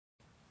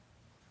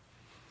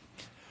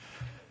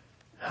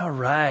All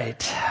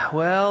right.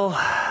 Well,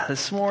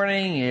 this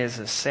morning is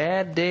a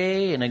sad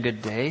day and a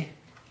good day.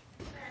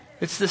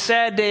 It's the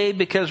sad day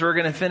because we're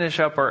going to finish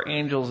up our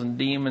Angels and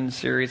Demons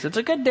series. It's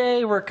a good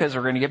day because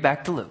we're going to get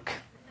back to Luke.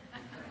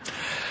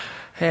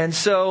 And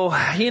so,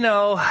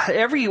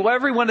 every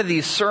one of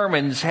these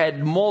sermons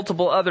had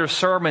multiple other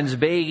sermons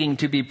begging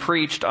to be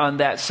preached on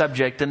that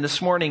subject. And this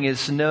morning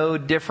is no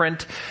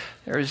different.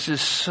 There's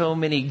just so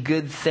many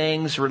good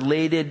things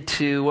related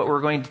to what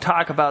we're going to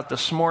talk about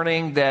this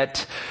morning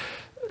that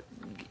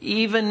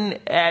even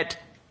at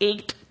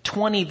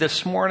 8:20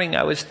 this morning,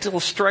 I was still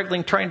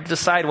struggling trying to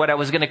decide what I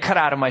was going to cut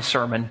out of my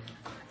sermon.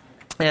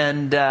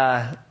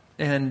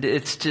 And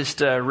it's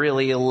just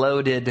really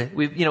loaded.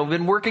 We've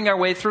been working our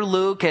way through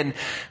Luke, and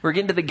we're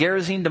getting to the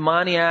Gerasene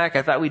demoniac.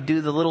 I thought we'd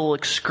do the little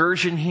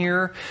excursion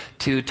here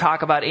to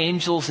talk about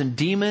angels and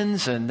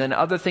demons, and then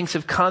other things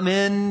have come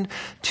in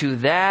to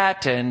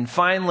that. And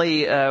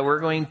finally,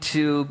 we're going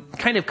to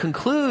kind of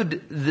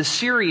conclude the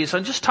series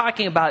on just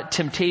talking about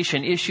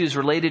temptation, issues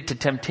related to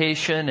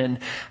temptation, and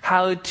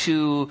how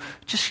to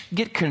just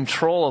get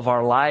control of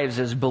our lives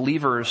as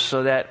believers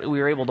so that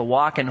we are able to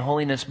walk in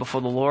holiness before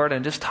the Lord,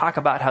 and just talk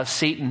about how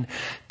Satan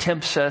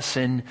tempts us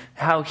and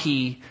how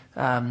he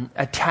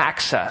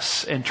attacks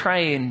us, and try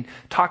and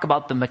talk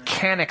about the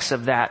mechanics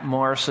of that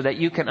more so that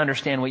you can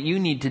understand what you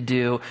need to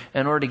do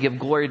in order to give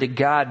glory to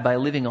God by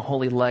living a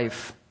holy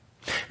life.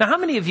 Now, how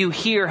many of you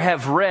here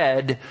have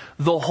read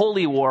The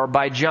Holy War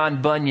by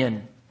John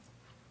Bunyan?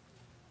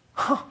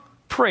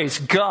 Praise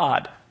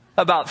God.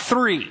 About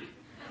 3.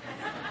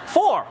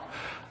 4.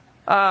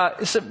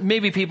 So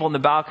maybe people in the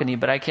balcony,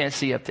 but I can't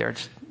see up there.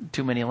 It's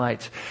too many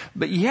lights.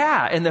 But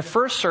yeah, in the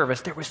first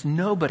service, there was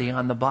nobody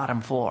on the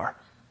bottom floor.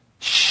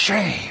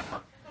 Shame.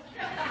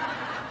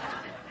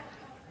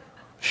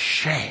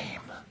 Shame.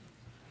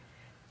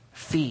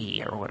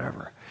 Fee or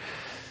whatever.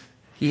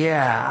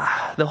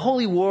 Yeah. The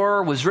Holy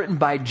War was written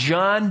by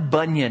John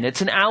Bunyan.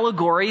 It's an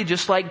allegory,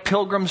 just like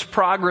Pilgrim's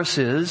Progress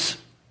is.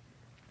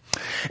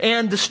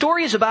 And the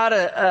story is about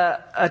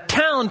a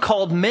town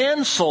called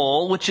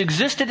Mansoul, which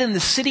existed in the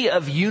city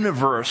of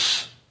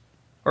Universe,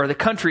 or the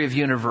country of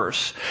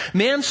Universe.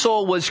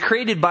 Mansoul was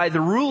created by the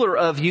ruler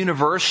of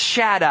Universe,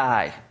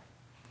 Shaddai.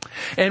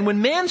 And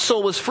when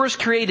Mansoul was first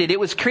created, it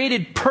was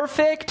created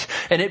perfect,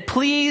 and it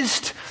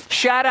pleased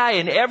Shaddai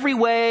in every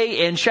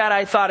way, and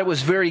Shaddai thought it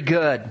was very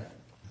good.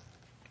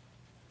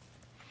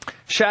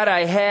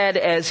 Shaddai had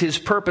as his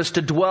purpose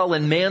to dwell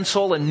in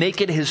Mansoul and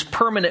make it his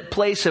permanent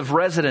place of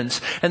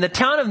residence. And the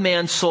town of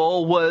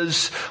Mansoul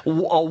was a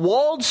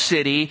walled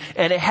city,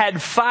 and it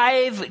had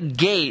 5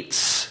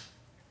 gates.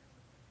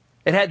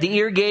 It had the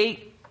ear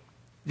gate,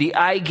 the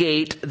eye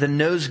gate, the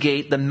nose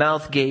gate, the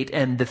mouth gate,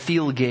 and the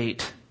feel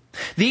gate.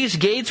 These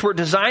gates were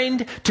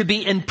designed to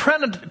be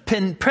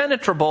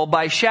impenetrable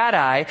by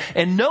Shaddai,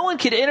 and no one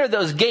could enter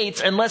those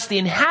gates unless the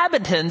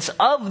inhabitants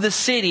of the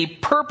city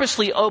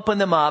purposely opened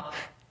them up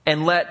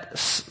and let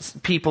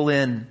people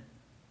in.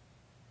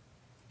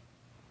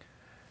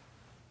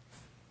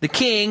 The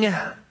king,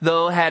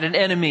 though, had an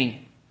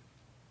enemy.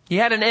 He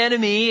had an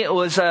enemy. It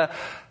was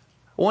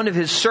one of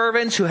his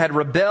servants who had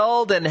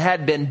rebelled and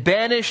had been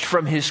banished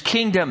from his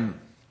kingdom.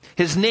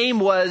 His name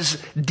was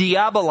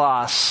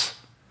Diabolos.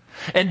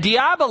 And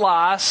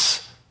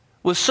Diabolos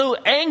was so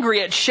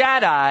angry at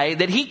Shaddai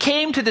that he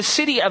came to the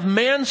city of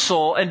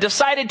Mansoul and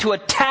decided to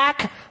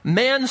attack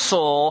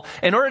Mansoul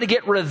in order to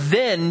get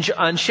revenge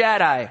on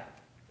Shaddai.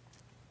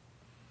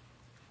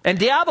 And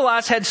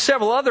Diabolos had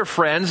several other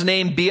friends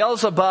named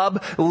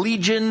Beelzebub,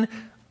 Legion,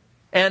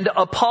 and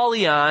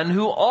Apollyon,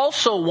 who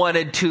also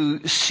wanted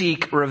to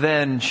seek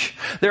revenge.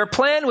 Their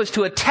plan was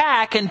to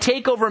attack and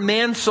take over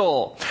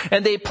Mansoul.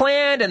 And they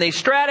planned and they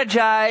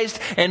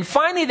strategized, and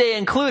finally they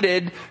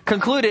concluded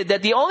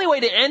that the only way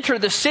to enter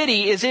the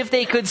city is if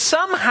they could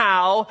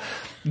somehow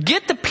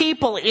get the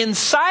people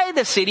inside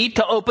the city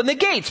to open the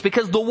gates,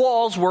 because the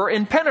walls were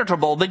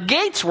impenetrable. The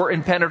gates were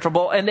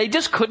impenetrable, and they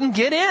just couldn't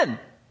get in.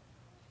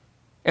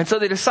 And so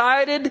they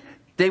decided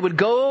they would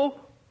go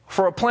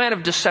for a plan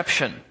of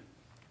deception.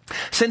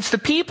 Since the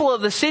people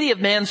of the city of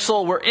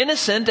Mansoul were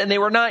innocent and they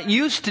were not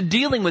used to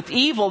dealing with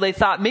evil, they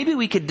thought maybe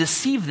we could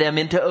deceive them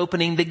into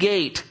opening the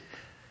gate.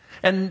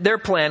 And their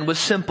plan was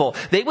simple.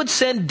 They would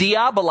send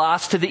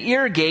Diabolos to the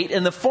ear gate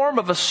in the form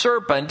of a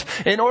serpent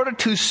in order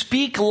to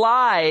speak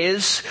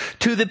lies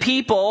to the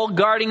people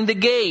guarding the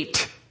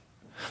gate.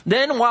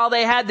 Then, while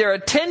they had their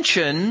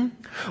attention,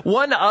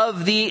 one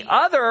of the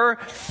other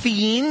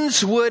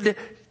fiends would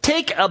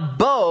take a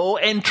bow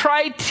and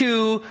try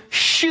to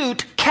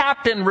shoot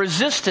Captain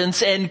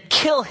Resistance and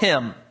kill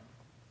him,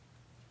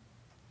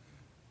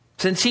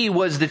 since he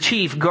was the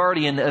chief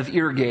guardian of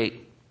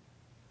Eargate.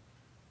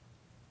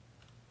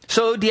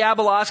 So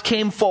Diabolos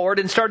came forward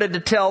and started to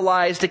tell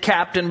lies to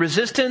Captain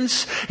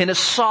Resistance in a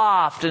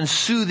soft and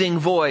soothing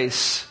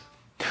voice.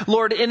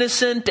 Lord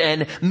Innocent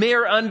and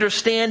Mere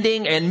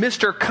Understanding and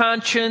Mr.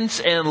 Conscience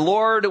and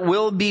Lord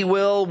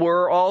Will-be-will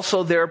were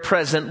also there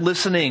present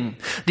listening.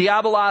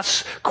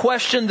 Diabolos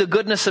questioned the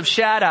goodness of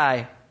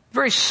Shaddai,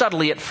 very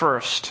subtly at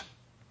first,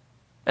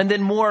 and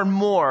then more and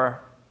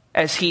more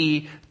as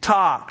he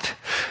talked,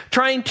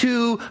 trying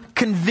to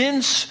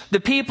convince the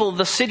people of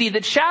the city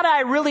that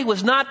Shaddai really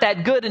was not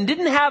that good and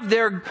didn't have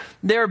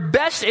their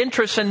best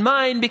interests in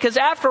mind, because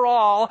after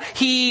all,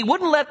 he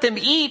wouldn't let them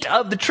eat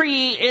of the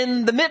tree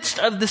in the midst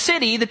of the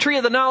city, the tree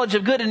of the knowledge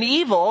of good and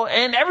evil.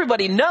 And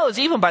everybody knows,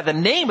 even by the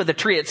name of the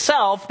tree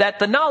itself, that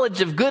the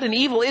knowledge of good and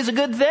evil is a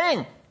good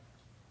thing.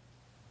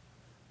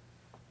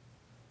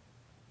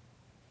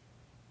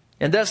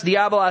 And thus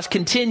Diabolos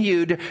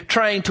continued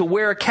trying to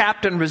wear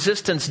Captain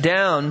Resistance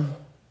down.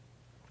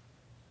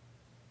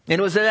 And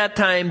it was at that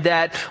time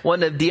that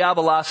one of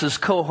Diabolos'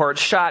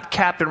 cohorts shot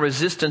Captain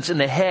Resistance in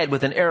the head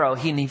with an arrow,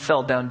 and he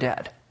fell down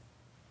dead.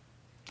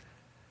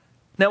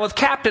 Now with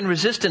Captain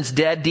Resistance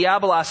dead,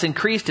 Diabolos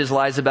increased his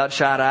lies about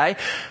Shaddai,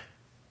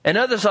 and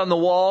others on the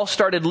wall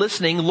started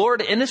listening.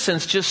 Lord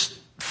Innocence just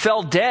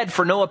fell dead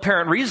for no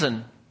apparent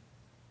reason.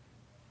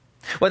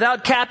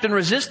 Without Captain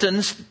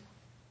Resistance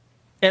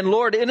and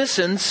Lord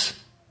Innocence,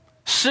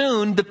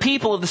 soon the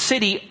people of the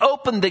city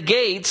opened the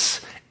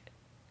gates,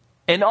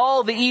 and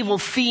all the evil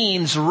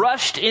fiends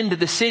rushed into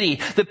the city.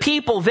 The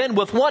people then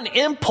with one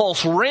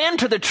impulse ran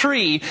to the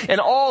tree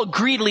and all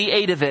greedily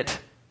ate of it.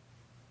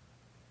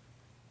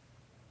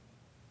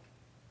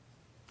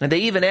 And they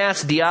even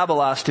asked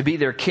Diabolos to be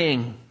their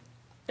king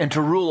and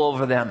to rule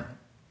over them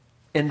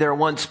in their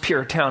once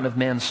pure town of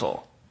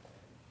Mansoul.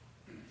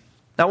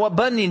 Now what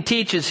Bunyan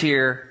teaches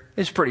here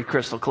is pretty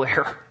crystal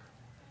clear.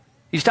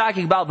 He's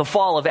talking about the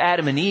fall of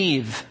Adam and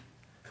Eve.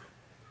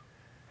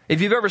 If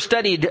you've ever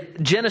studied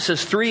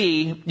Genesis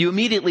 3, you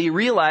immediately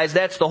realize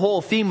that's the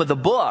whole theme of the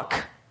book.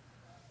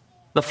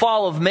 The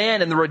fall of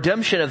man and the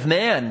redemption of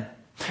man.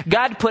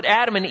 God put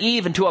Adam and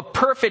Eve into a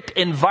perfect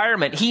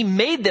environment. He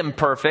made them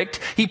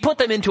perfect. He put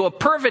them into a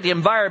perfect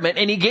environment,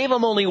 and He gave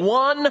them only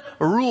one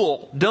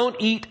rule: don't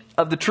eat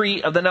of the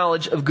tree of the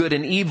knowledge of good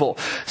and evil.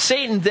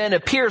 Satan then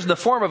appears in the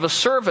form of a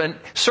serpent,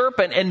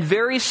 and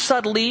very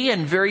subtly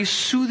and very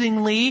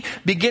soothingly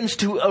begins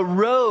to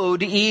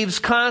erode Eve's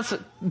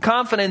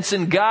confidence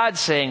in God,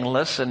 saying,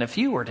 listen, if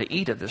you were to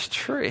eat of this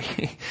tree,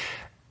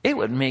 it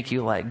would make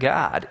you like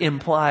God.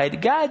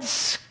 Implied,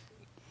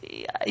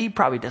 He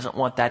probably doesn't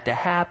want that to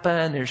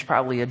happen. There's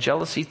probably a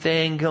jealousy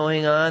thing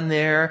going on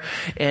there.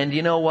 And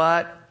you know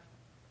what?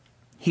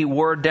 He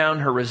wore down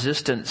her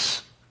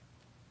resistance.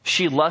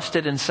 She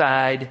lusted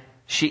inside,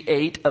 she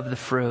ate of the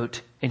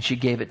fruit, and she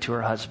gave it to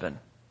her husband.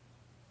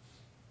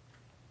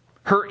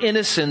 Her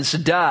innocence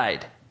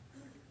died.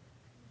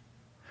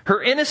 Her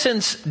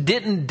innocence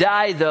didn't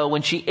die, though,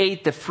 when she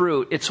ate the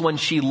fruit. It's when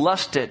she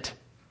lusted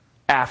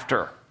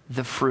after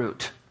the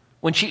fruit.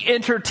 When she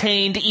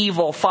entertained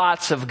evil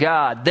thoughts of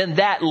God, then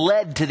that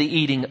led to the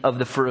eating of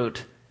the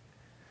fruit.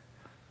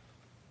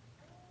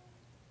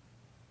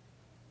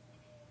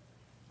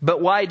 But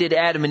why did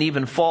Adam and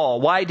Eve fall?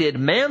 Why did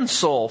man's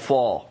soul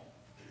fall?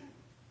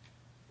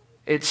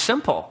 It's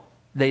simple.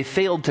 They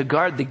failed to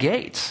guard the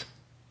gates.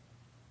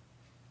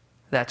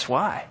 That's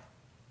why.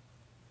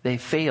 They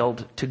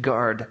failed to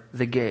guard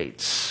the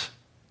gates.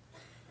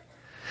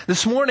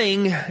 This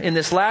morning, in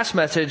this last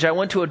message, I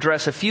want to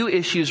address a few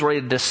issues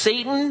related to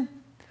Satan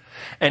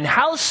and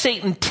how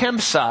Satan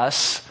tempts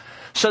us,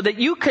 so that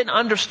you can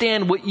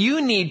understand what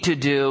you need to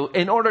do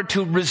in order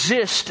to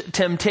resist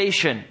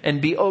temptation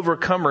and be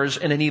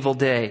overcomers in an evil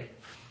day.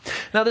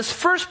 Now, this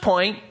first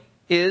point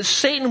is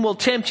Satan will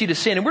tempt you to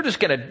sin.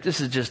 And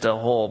this is just a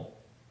whole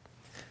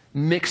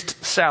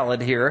mixed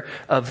salad here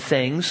of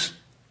things.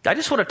 I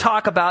just want to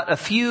talk about a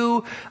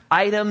few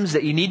items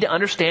that you need to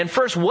understand.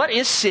 First, what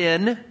is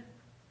sin?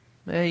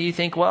 You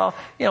think, well,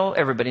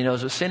 everybody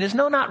knows what sin is.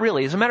 No, not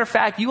really. As a matter of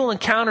fact, you will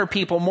encounter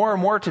people more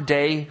and more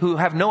today who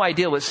have no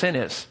idea what sin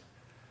is.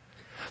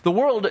 The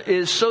world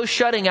is so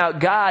shutting out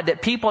God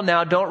that people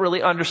now don't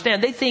really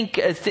understand. They think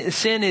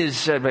sin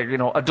is,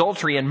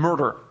 adultery and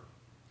murder.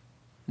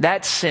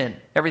 That's sin.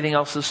 Everything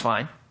else is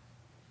fine.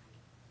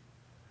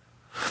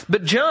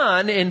 But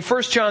John, in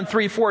 1 John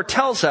 3:4,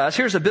 tells us,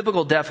 here's a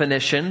biblical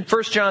definition,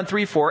 1 John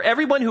 3:4,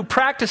 everyone who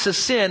practices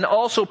sin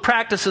also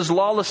practices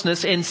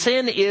lawlessness, and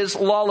sin is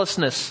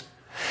lawlessness.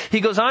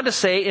 He goes on to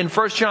say in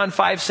 1 John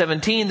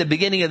 5:17, the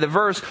beginning of the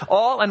verse,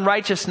 all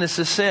unrighteousness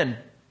is sin.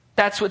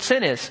 That's what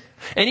sin is.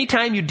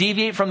 Anytime you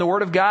deviate from the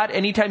Word of God,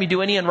 anytime you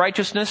do any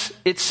unrighteousness,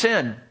 it's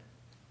sin.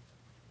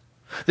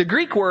 The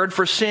Greek word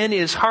for sin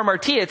is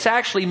hamartia. It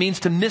actually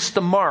means to miss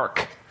the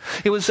mark.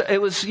 It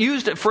was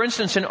used, for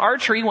instance, in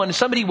archery when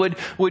somebody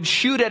would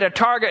shoot at a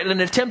target in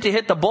an attempt to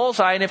hit the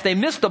bullseye, and if they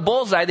missed the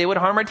bullseye, they would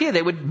hamartia.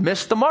 They would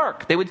miss the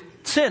mark. They would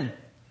sin.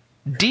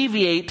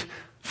 Deviate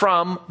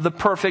from the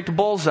perfect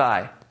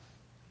bullseye.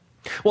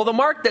 Well, the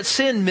mark that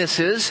sin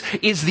misses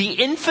is the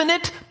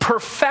infinite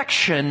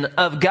perfection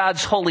of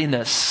God's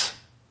holiness.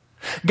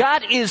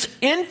 God is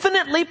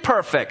infinitely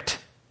perfect.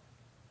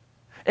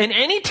 And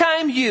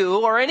anytime you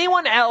or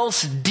anyone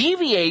else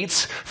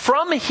deviates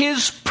from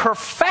His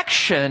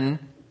perfection,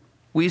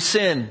 we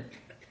sin.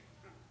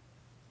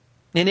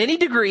 In any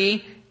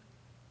degree,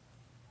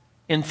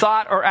 in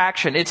thought or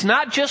action. It's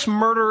not just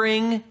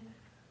murdering.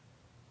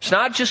 It's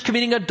not just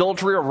committing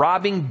adultery or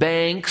robbing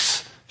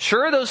banks.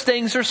 Sure, those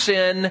things are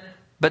sin,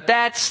 but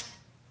that's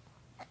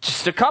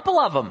just a couple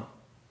of them.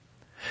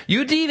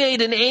 You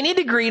deviate in any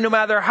degree, no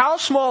matter how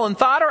small in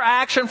thought or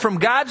action, from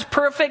God's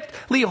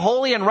perfectly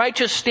holy and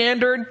righteous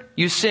standard,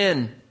 you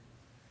sin.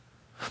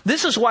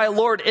 This is why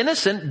Lord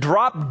Innocent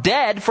dropped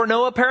dead for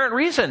no apparent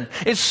reason.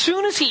 As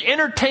soon as he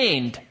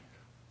entertained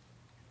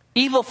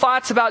evil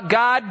thoughts about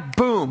God,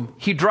 boom,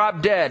 he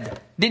dropped dead.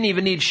 Didn't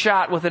even need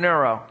shot with an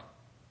arrow.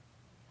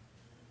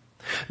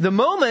 The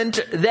moment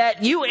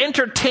that you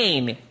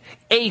entertain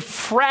a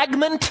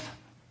fragment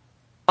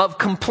of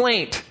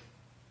complaint,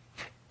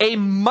 a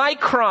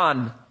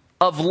micron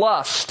of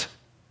lust,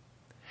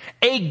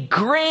 a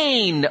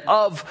grain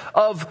of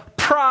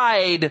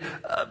pride,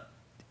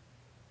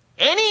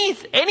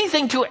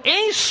 anything to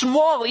any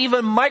small,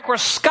 even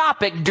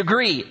microscopic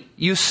degree,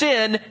 you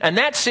sin, and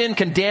that sin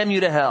can damn you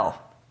to hell.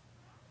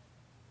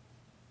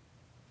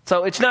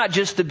 So it's not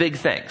just the big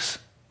things,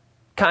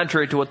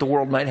 contrary to what the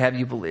world might have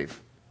you believe.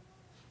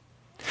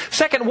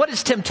 Second, what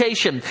is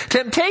temptation?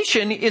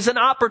 Temptation is an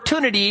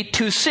opportunity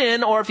to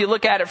sin, or if you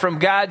look at it from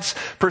God's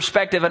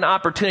perspective, an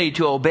opportunity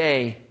to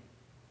obey.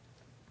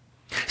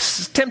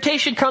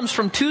 Temptation comes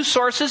from two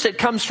sources. It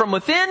comes from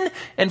within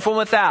and from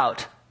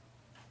without.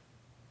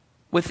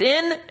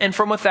 Within and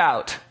from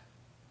without.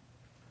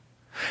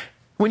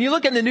 When you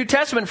look in the New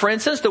Testament, for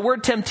instance, the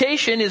word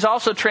temptation is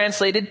also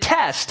translated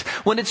test.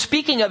 When it's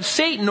speaking of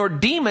Satan or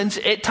demons,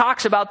 it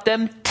talks about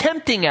them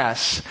tempting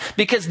us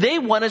because they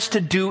want us to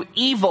do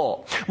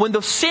evil. When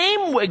the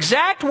same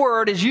exact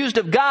word is used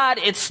of God,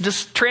 it's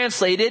just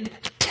translated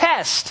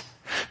test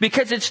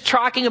because it's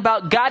talking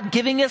about God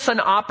giving us an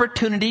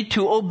opportunity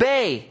to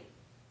obey.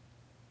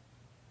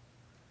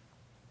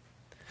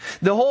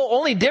 The whole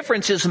only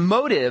difference is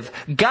motive.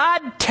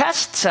 God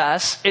tests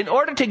us in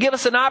order to give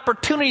us an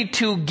opportunity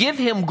to give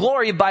Him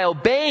glory by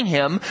obeying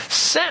Him.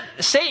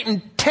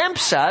 Satan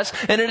tempts us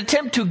in an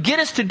attempt to get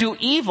us to do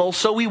evil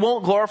so we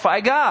won't glorify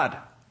God.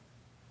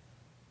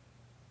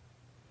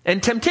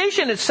 And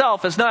temptation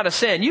itself is not a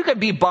sin. You can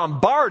be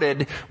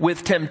bombarded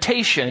with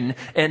temptation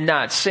and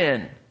not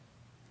sin.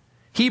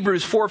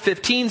 Hebrews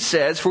 4:15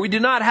 says, "For we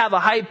do not have a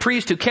high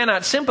priest who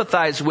cannot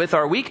sympathize with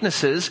our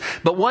weaknesses,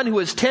 but one who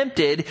is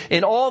tempted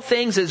in all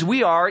things as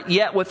we are,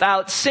 yet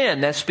without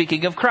sin." That's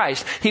speaking of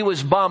Christ. He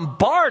was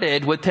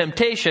bombarded with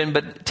temptation,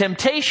 but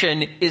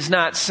temptation is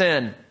not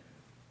sin.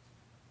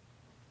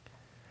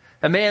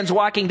 A man's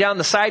walking down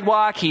the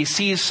sidewalk. He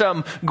sees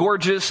some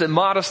gorgeous and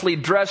modestly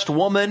dressed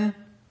woman,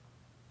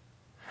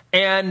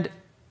 and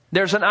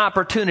there's an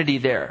opportunity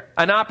there.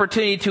 An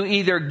opportunity to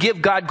either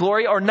give God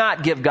glory or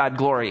not give God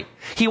glory.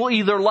 He will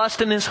either lust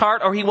in his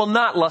heart or he will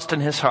not lust in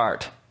his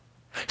heart.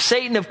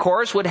 Satan, of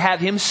course, would have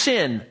him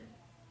sin.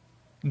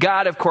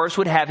 God, of course,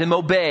 would have him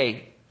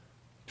obey.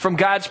 From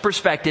God's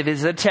perspective, it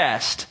is a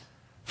test.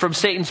 From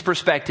Satan's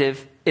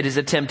perspective, it is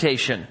a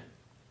temptation.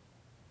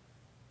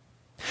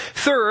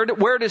 Third,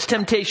 where does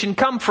temptation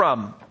come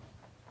from?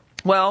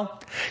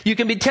 Well, you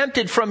can be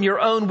tempted from your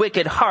own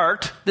wicked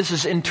heart. This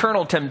is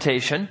internal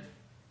temptation.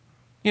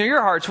 You know,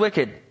 your heart's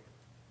wicked.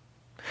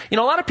 You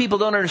know, a lot of people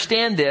don't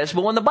understand this,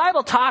 but when the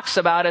Bible talks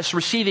about us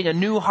receiving a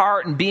new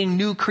heart and being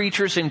new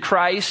creatures in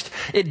Christ,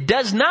 it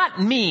does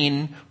not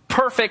mean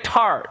perfect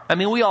heart. I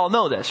mean, we all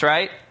know this,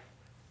 right?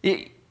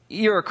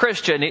 You're a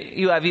Christian,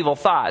 you have evil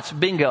thoughts.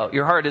 Bingo,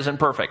 your heart isn't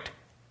perfect.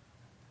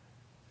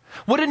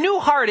 What a new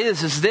heart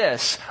is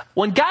this.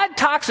 When God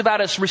talks about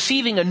us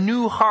receiving a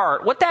new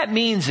heart, what that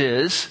means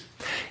is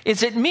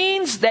it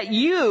means that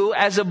you,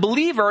 as a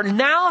believer,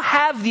 now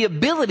have the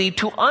ability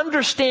to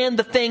understand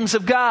the things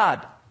of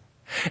God.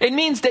 It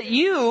means that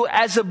you,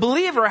 as a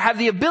believer, have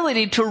the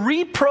ability to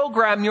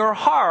reprogram your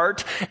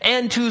heart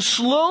and to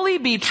slowly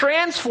be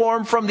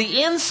transformed from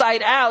the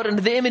inside out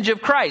into the image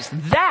of Christ.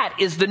 That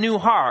is the new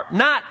heart,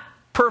 not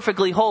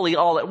perfectly holy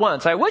all at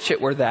once. I wish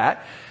it were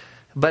that,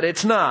 but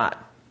it's not.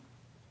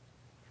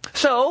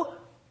 So,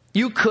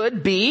 you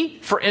could be,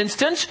 for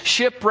instance,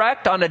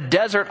 shipwrecked on a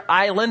desert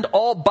island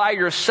all by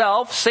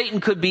yourself.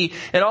 Satan could be,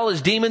 and all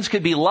his demons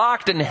could be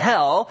locked in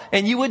hell,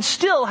 and you would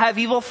still have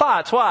evil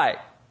thoughts. Why?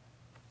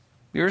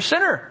 You're a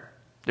sinner.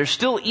 There's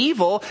still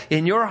evil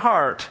in your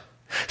heart.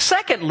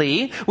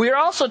 Secondly, we are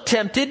also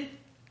tempted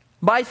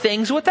by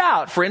things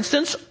without. For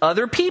instance,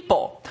 other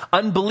people.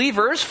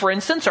 Unbelievers, for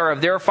instance, are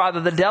of their father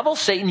the devil.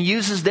 Satan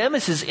uses them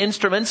as his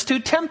instruments to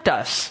tempt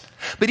us.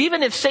 But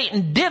even if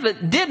Satan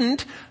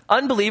didn't,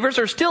 unbelievers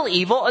are still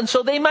evil, and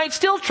so they might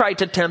still try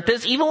to tempt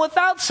us even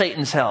without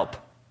Satan's help.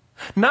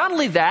 Not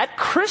only that,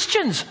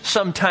 Christians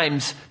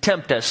sometimes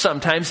tempt us,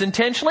 sometimes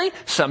intentionally,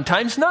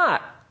 sometimes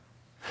not.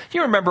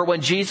 You remember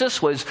when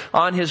Jesus was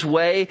on his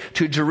way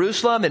to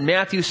Jerusalem in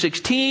Matthew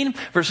 16,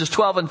 verses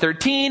 12 and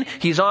 13.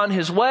 He's on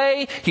his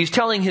way. He's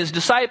telling his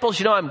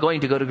disciples, I'm going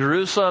to go to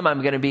Jerusalem.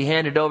 I'm going to be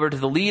handed over to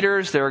the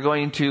leaders. They're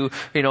going to,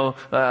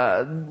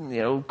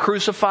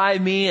 crucify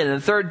me. And the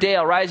third day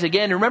I'll rise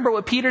again. And remember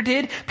what Peter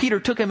did?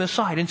 Peter took him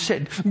aside and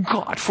said,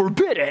 "God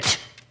forbid it.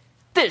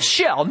 This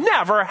shall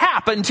never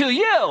happen to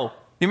you."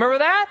 You remember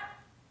that?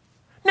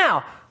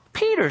 Now,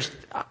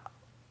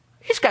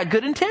 he's got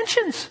good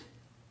intentions.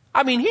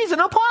 I mean, he's an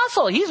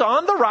apostle. He's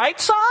on the right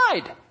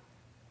side.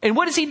 And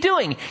what is he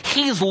doing?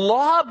 He's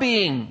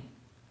lobbying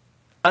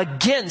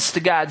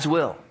against God's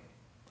will.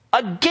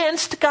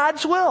 Against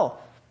God's will.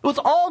 With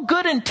all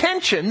good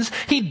intentions,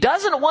 he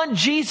doesn't want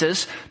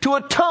Jesus to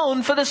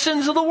atone for the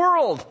sins of the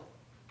world.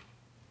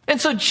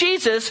 And so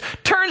Jesus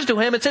turns to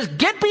him and says,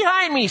 "Get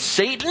behind me,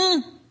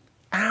 Satan."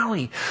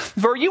 Owie.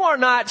 For you are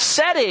not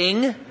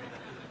setting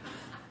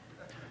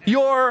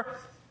your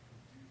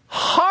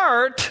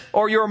heart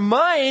or your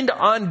mind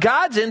on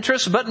God's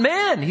interests, but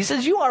man. He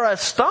says, "You are a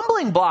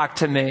stumbling block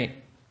to me."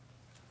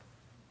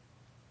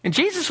 And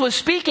Jesus was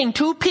speaking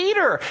to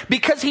Peter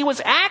because he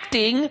was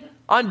acting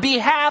on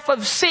behalf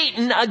of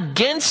Satan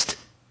against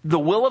the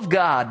will of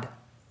God.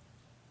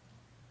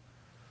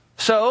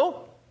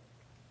 So,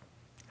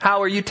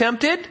 how are you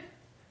tempted?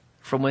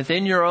 From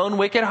within your own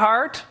wicked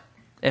heart,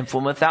 and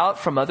from without,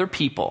 from other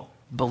people,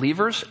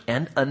 believers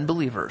and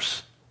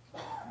unbelievers.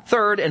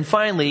 Third, and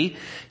finally,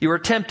 you are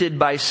tempted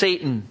by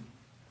Satan,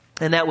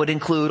 and that would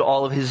include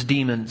all of his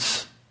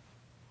demons.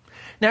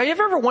 Now, you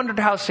ever wondered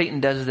how Satan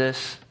does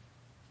this?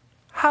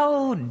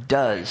 How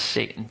does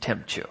Satan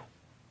tempt you?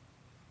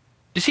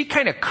 Does he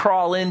kind of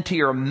crawl into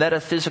your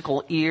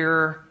metaphysical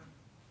ear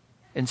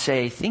and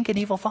say, "Think an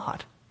evil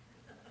thought"?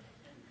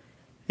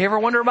 You ever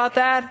wonder about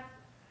that?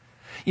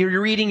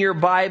 You're reading your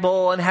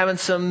Bible and having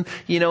some,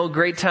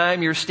 great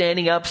time. You're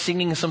standing up,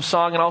 singing some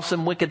song, and all of a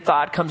sudden wicked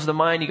thought comes to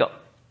mind. You go,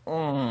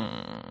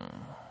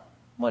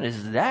 what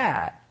is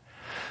that?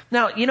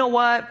 Now, you know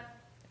what?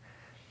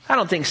 I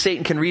don't think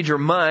Satan can read your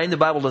mind. The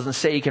Bible doesn't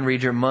say he can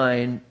read your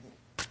mind.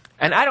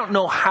 And I don't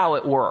know how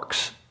it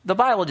works. The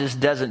Bible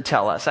just doesn't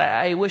tell us.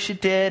 I wish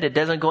it did. It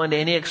doesn't go into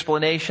any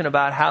explanation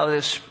about how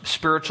this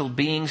spiritual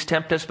beings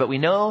tempt us, but we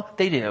know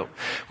they do.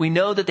 We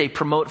know that they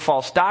promote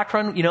false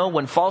doctrine.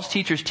 When false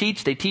teachers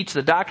teach, they teach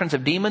the doctrines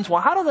of demons.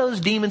 Well, how do those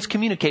demons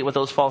communicate with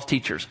those false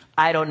teachers?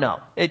 I don't know.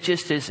 It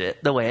just is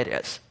the way it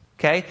is.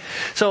 Okay?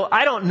 So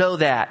I don't know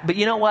that. But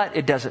you know what?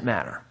 It doesn't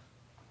matter.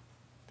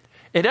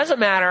 It doesn't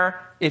matter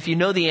if you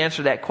know the answer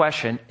to that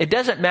question. It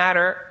doesn't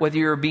matter whether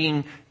you're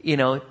being,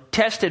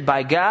 tested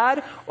by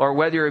God or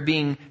whether you're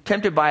being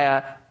tempted by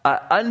a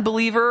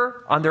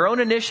unbeliever on their own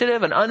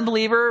initiative, an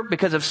unbeliever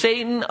because of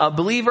Satan, a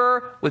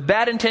believer with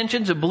bad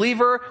intentions, a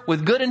believer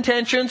with good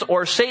intentions,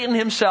 or Satan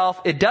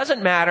himself. It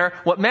doesn't matter.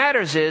 What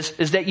matters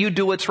is that you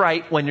do what's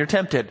right when you're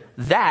tempted.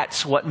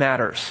 That's what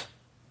matters.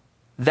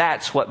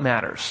 That's what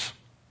matters.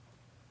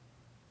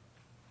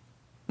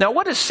 Now,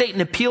 what does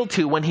Satan appeal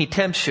to when he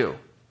tempts you?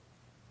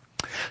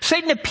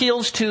 Satan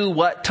appeals to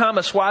what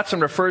Thomas Watson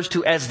refers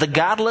to as the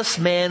godless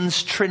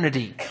man's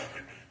trinity.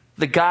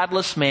 The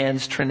godless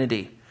man's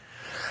trinity.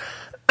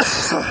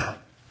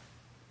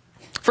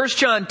 1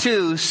 John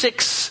 2,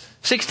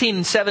 16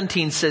 and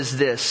 17 says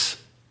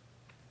this.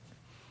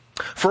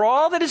 "For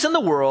all that is in the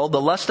world,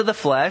 the lust of the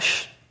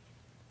flesh,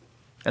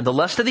 and the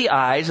lust of the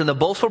eyes, and the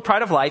boastful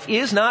pride of life,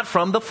 is not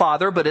from the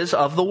Father, but is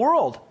of the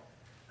world.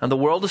 And the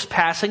world is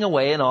passing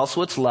away, and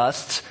also its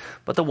lusts,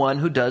 but the one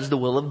who does the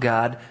will of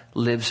God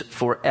lives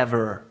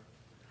forever."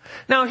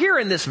 Now here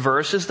in this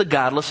verse is the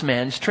godless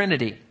man's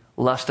trinity.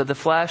 Lust of the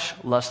flesh,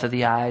 lust of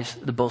the eyes,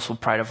 the boastful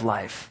pride of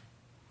life.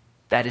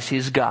 That is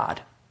his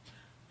God.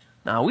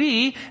 Now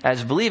we,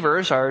 as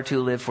believers, are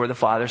to live for the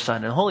Father,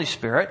 Son, and Holy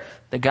Spirit.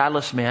 The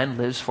godless man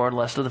lives for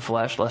lust of the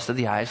flesh, lust of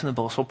the eyes, and the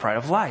boastful pride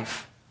of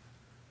life.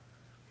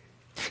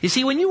 You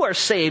see, when you are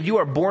saved, you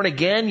are born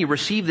again, you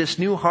receive this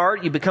new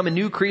heart, you become a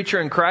new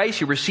creature in Christ,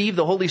 you receive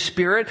the Holy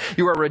Spirit,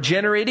 you are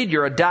regenerated,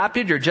 you're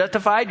adopted, you're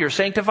justified, you're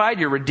sanctified,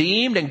 you're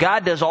redeemed, and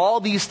God does all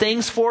these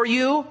things for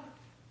you.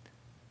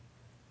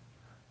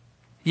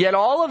 Yet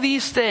all of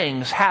these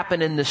things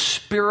happen in the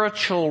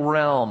spiritual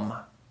realm,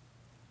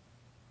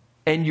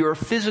 and your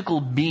physical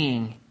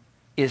being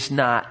is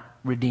not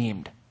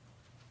redeemed.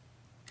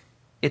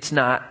 It's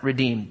not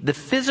redeemed. The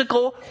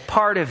physical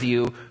part of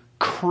you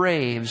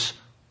craves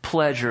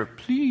pleasure.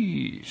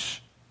 Please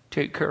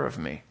take care of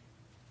me.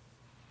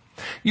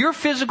 Your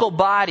physical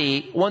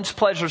body wants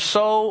pleasure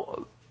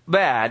so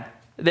bad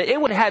that it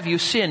would have you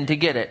sin to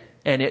get it,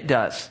 and it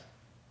does.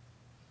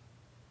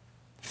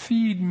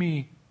 Feed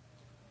me.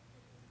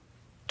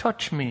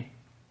 Touch me.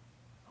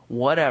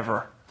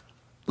 Whatever.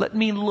 Let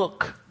me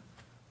look.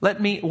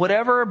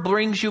 Whatever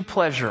brings you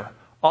pleasure.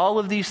 All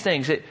of these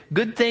things,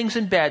 good things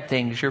and bad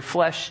things, your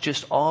flesh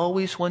just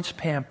always wants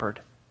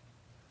pampered.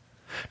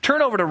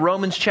 Turn over to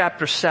Romans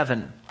chapter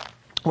 7,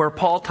 where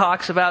Paul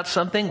talks about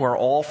something we're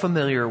all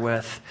familiar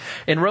with.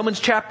 In Romans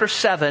chapter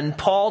 7,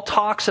 Paul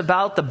talks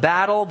about the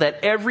battle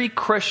that every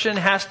Christian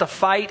has to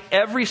fight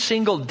every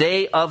single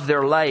day of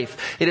their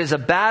life. It is a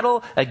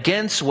battle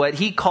against what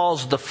he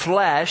calls the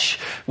flesh,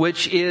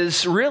 which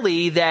is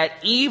really that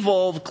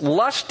evil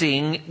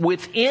lusting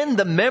within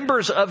the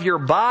members of your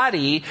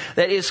body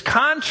that is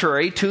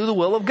contrary to the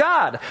will of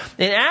God.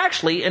 And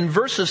actually, in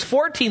verses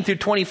 14 through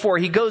 24,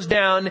 he goes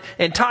down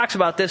and talks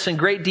about this in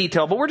great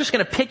detail, but we're just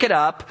going to pick it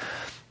up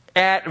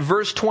at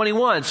verse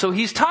 21. So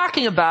he's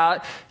talking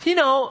about, you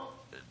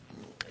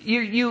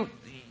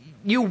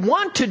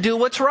want to do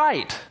what's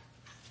right.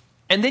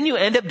 And then you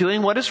end up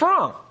doing what is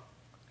wrong.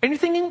 And you're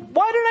thinking,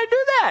 why did I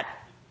do that?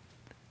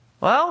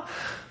 Well,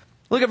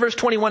 look at verse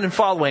 21 and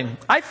following.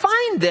 I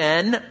find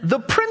then the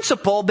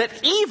principle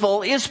that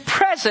evil is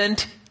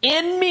present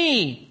in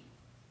me.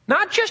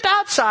 Not just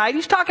outside.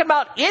 He's talking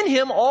about in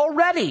him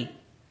already.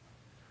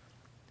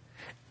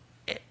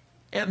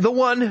 The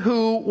one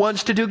who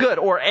wants to do good,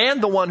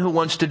 and the one who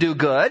wants to do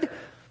good.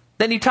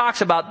 Then he talks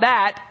about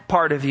that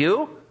part of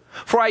you.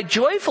 For I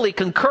joyfully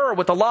concur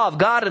with the law of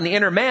God in the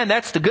inner man.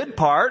 That's the good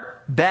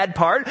part, bad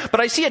part.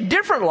 But I see a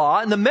different law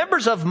in the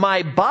members of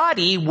my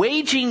body,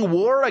 waging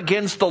war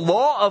against the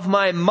law of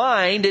my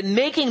mind and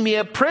making me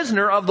a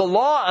prisoner of the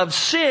law of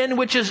sin,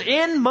 which is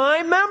in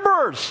my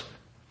members.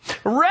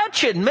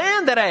 Wretched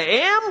man that I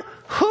am,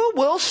 who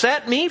will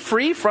set me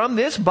free from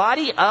this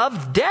body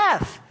of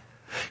death?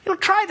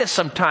 Try this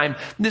sometime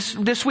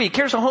this week.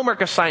 Here's a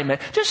homework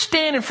assignment. Just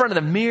stand in front of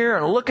the mirror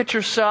and look at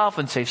yourself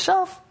and say,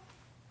 self,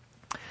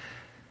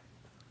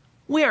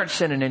 we aren't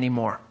sinning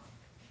anymore.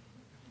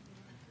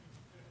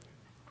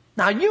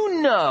 Now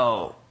you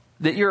know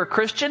that you're a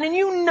Christian, and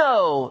you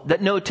know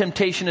that no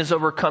temptation has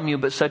overcome you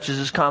but such as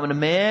is common to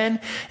man.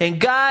 And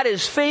God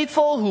is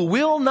faithful, who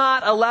will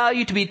not allow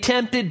you to be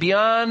tempted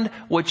beyond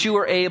what you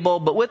are able,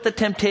 but with the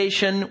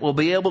temptation will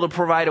be able to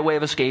provide a way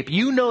of escape.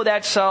 You know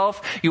that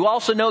self. You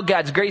also know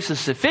God's grace is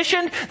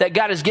sufficient, that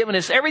God has given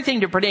us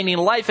everything to pertaining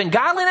to life and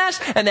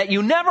godliness, and that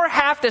you never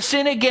have to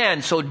sin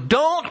again. So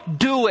don't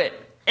do it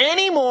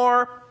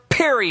anymore,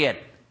 period.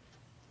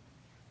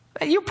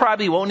 You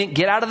probably won't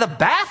get out of the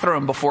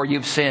bathroom before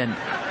you've sinned.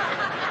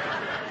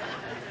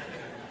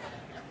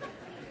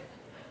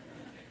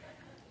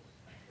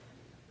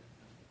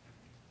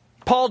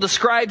 Paul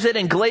describes it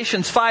in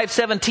Galatians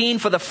 5:17,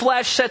 for the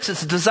flesh sets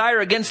its desire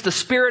against the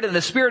spirit and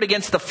the spirit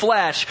against the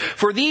flesh.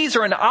 For these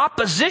are in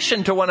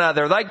opposition to one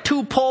another, like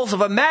two poles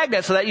of a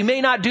magnet, so that you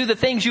may not do the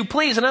things you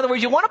please. In other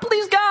words, you want to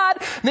please God,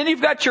 and then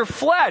you've got your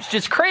flesh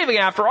just craving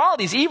after all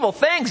these evil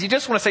things. You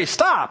just want to say,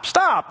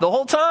 stop, the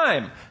whole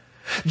time.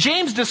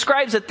 James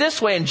describes it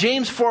this way in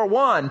James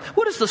 4:1.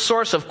 What is the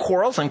source of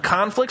quarrels and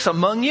conflicts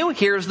among you?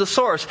 Here's the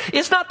source.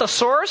 Is not the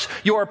source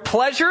your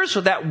pleasures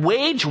that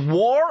wage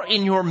war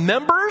in your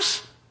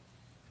members?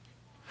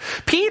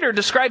 Peter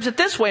describes it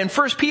this way in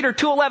 1 Peter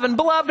 2:11.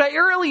 Beloved, I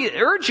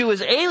urge you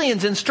as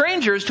aliens and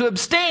strangers to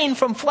abstain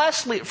from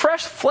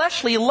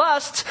fleshly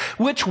lusts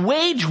which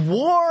wage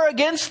war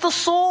against the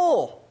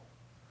soul.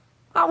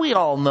 Now, we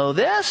all know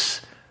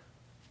this.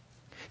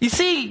 You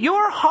see,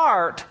 your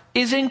heart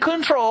is in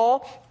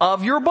control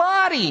of your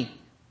body.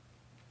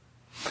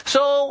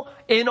 So,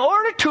 in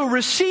order to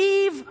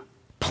receive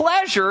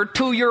pleasure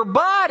to your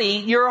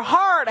body, your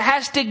heart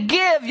has to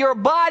give your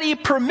body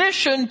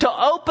permission to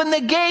open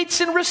the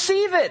gates and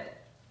receive it.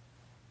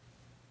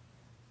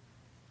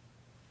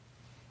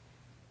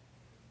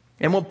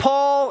 And what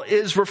Paul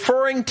is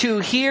referring to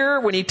here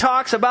when he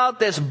talks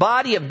about this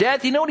body of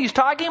death, you know what he's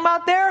talking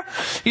about there?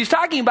 He's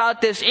talking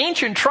about this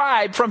ancient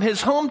tribe from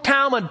his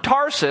hometown of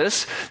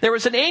Tarsus. There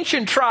was an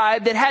ancient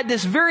tribe that had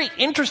this very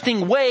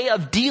interesting way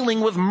of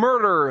dealing with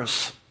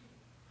murderers.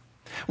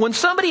 When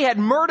somebody had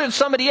murdered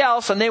somebody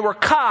else and they were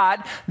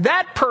caught,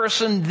 that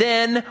person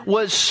then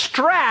was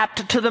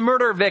strapped to the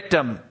murder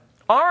victim.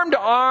 Arm to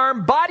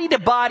arm, body to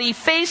body,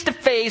 face to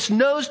face,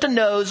 nose to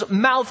nose,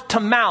 mouth to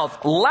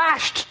mouth,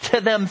 lashed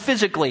to them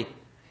physically.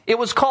 It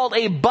was called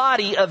a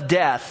body of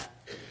death.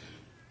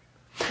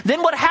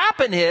 Then what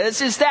happened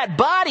is that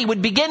body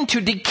would begin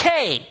to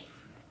decay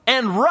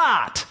and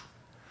rot.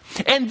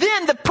 And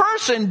then the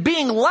person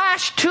being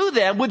lashed to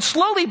them would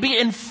slowly be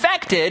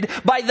infected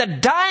by the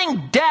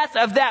dying death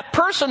of that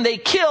person they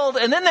killed,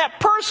 and then that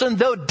person,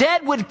 though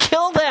dead, would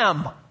kill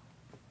them.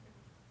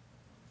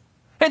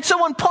 And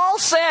so when Paul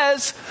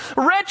says,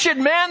 wretched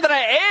man that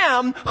I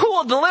am, who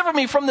will deliver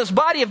me from this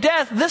body of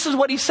death? This is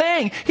what he's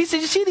saying. He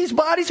says, you see these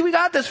bodies we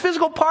got, this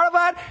physical part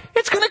of it?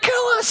 It's going to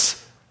kill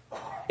us.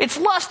 It's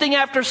lusting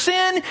after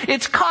sin.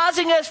 It's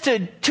causing us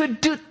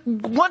to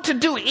want to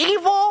do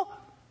evil.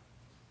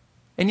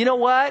 And you know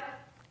what?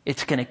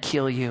 It's going to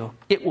kill you.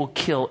 It will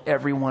kill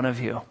every one of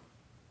you.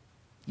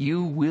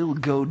 You will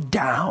go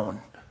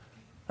down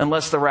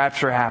unless the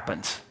rapture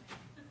happens.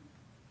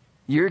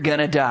 You're going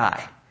to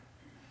die.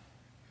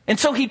 And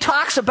so he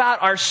talks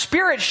about our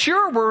spirit.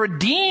 Sure, we're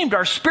redeemed.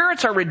 Our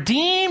spirits are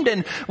redeemed,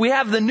 and we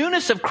have the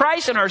newness of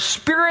Christ in our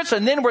spirits,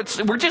 and then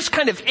we're just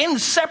kind of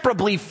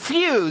inseparably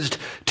fused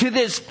to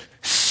this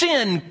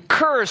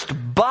sin-cursed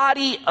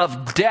body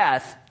of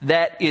death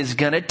that is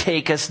going to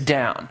take us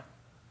down.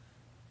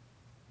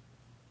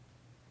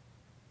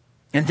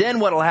 And then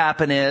what will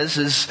happen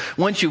is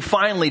once you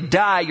finally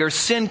die, your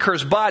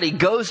sin-cursed body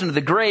goes into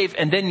the grave,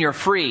 and then you're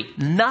free.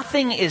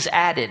 Nothing is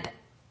added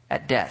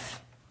at death.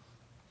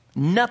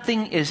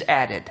 Nothing is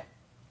added.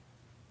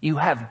 You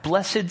have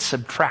blessed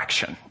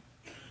subtraction.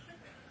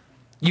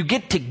 You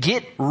get to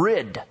get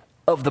rid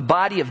of the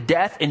body of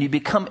death, and you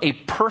become a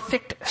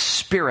perfect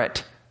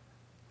spirit.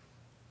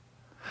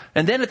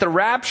 And then at the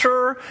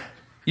rapture,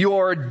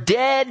 your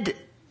dead,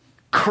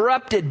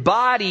 corrupted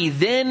body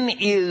then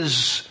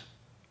is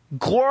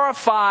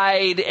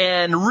glorified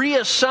and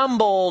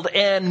reassembled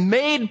and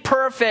made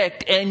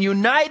perfect and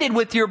united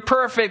with your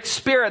perfect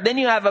spirit, then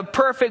you have a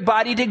perfect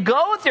body to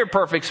go with your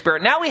perfect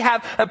spirit. Now we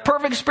have a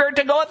perfect spirit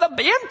to go with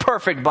the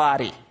imperfect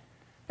body.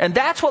 And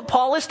that's what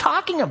Paul is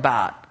talking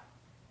about.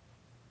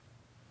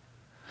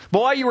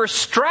 But while you were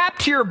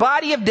strapped to your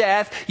body of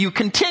death, you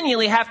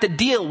continually have to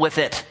deal with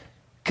it.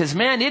 Because,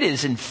 man, it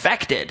is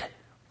infected.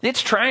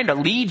 It's trying to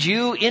lead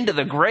you into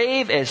the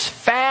grave as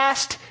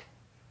fast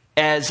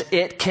as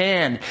it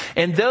can.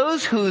 And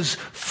those whose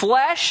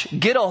flesh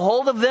get a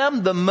hold of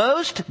them the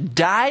most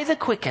die the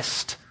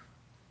quickest.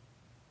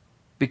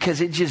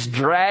 Because it just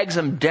drags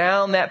them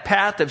down that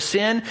path of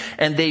sin,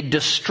 and they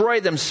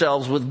destroy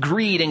themselves with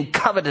greed and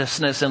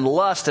covetousness and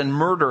lust and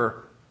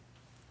murder.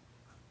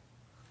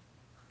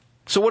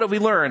 So what have we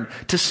learned?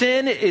 To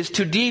sin is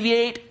to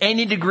deviate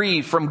any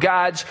degree from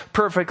God's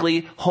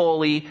perfectly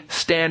holy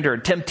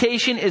standard.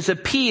 Temptation is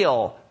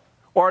appeal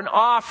or an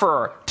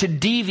offer to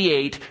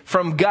deviate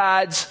from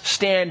God's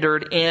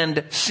standard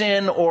and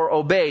sin or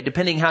obey,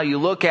 depending how you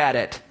look at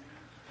it.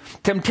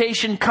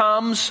 Temptation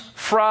comes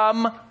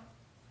from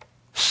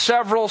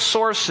several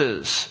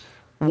sources.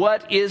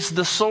 What is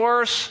the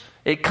source?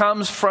 It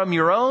comes from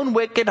your own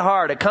wicked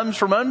heart. It comes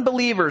from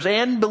unbelievers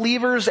and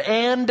believers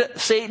and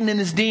Satan and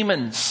his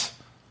demons.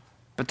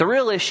 But the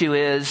real issue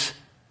is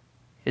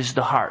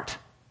the heart.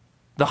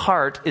 The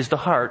heart is the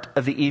heart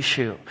of the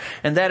issue.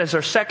 And that is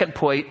our second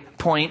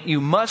point.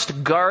 You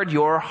must guard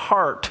your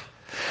heart.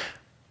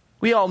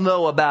 We all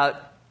know about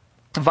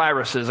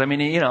viruses. I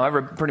mean,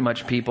 pretty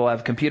much people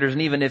have computers.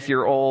 And even if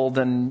you're old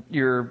and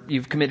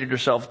you've committed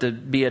yourself to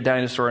be a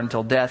dinosaur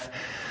until death,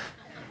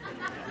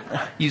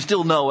 you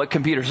still know what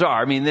computers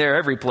are. I mean, they're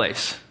every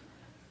place.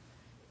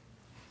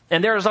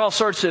 And there's all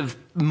sorts of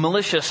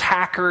malicious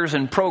hackers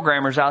and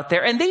programmers out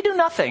there, and they do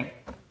nothing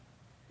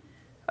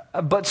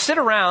but sit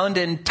around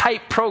and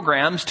type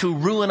programs to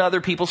ruin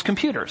other people's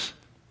computers.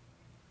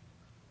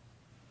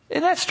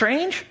 Isn't that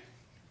strange?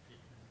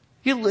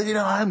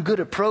 I'm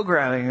good at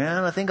programming,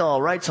 man. I think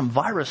I'll write some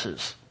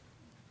viruses.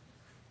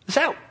 Is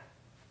that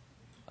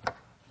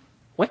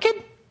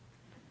wicked?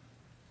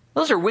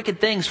 Those are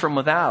wicked things from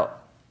without.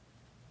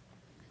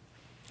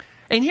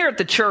 And here at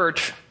the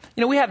church,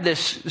 we have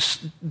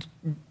this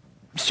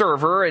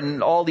server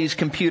and all these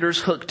computers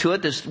hooked to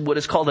it. This what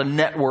is called a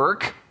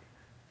network.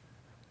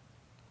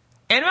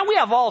 And we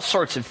have all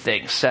sorts of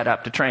things set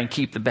up to try and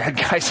keep the bad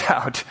guys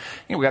out.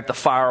 We got the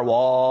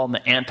firewall, and the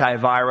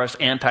antivirus,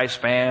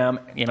 anti-spam,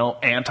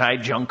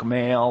 anti-junk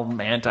mail,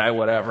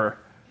 anti-whatever.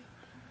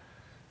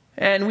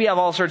 And we have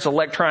all sorts of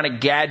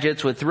electronic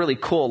gadgets with really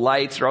cool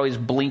lights. They're always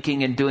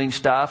blinking and doing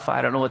stuff.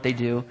 I don't know what they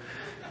do.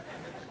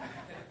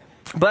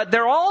 But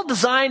they're all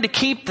designed to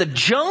keep the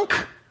junk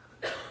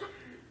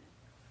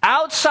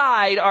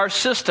outside our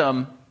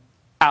system.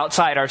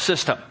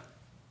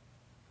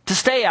 To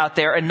stay out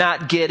there and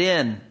not get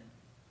in.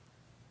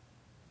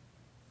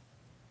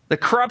 The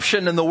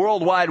corruption in the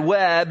World Wide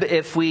Web,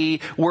 if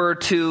we were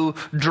to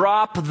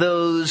drop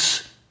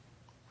those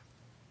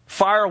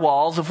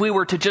firewalls, if we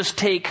were to just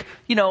take,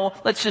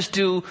 let's just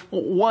do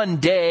one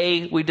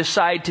day, we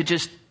decide to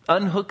just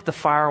unhook the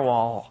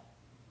firewall,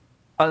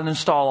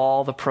 uninstall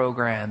all the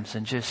programs,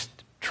 and just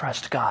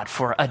trust God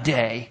for a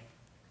day.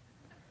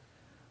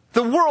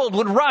 The world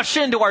would rush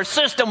into our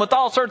system with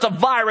all sorts of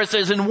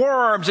viruses and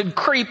worms and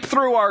creep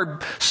through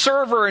our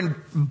server and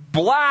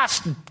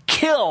blast,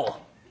 kill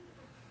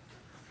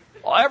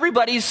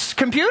everybody's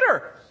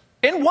computer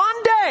in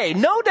one day,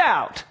 no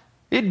doubt.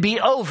 It'd be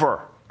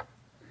over.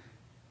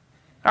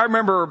 I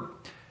remember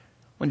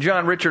when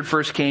John Richard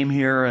first came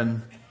here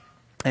and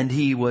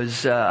he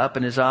was up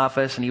in his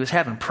office and he was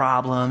having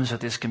problems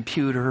with his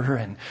computer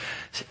and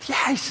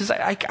he says,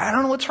 I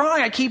don't know what's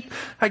wrong. I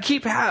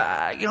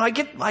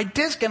get my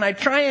disk and I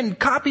try and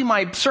copy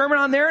my sermon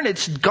on there and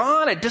it's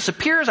gone. It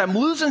disappears. I'm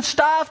losing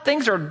stuff.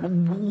 Things are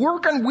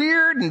working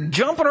weird and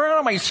jumping around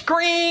on my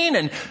screen,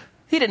 and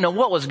he didn't know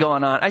what was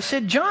going on. I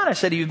said, John,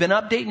 have you been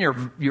updating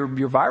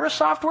your virus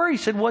software? He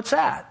said, what's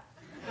that?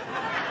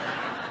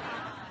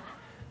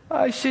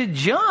 I said,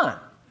 John,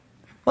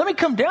 let me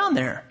come down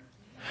there.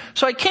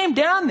 So I came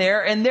down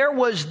there and there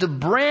was the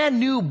brand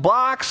new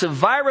box of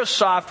virus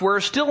software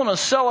still in a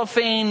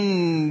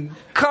cellophane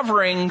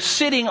covering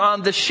sitting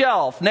on the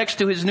shelf next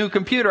to his new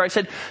computer. I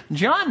said,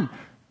 John,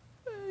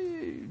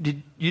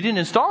 you didn't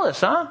install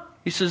this, huh?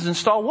 He says,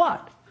 install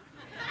what?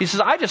 He says,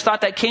 I just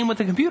thought that came with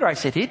the computer. I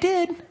said, it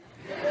did.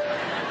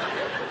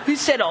 He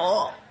said,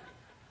 oh,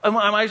 am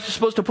I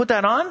supposed to put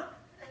that on?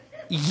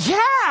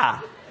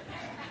 Yeah.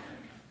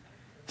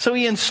 So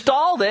he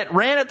installed it,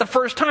 ran it the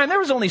first time. There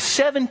was only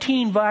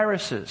 17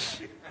 viruses.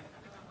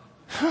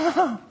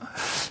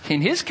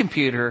 And his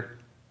computer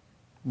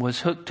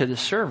was hooked to the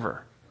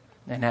server.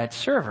 And that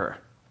server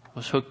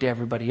was hooked to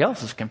everybody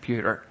else's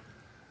computer.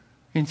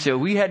 And so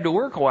we had to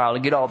work a while to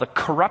get all the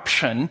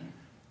corruption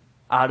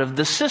out of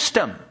the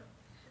system.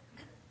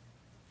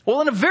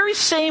 Well, in a very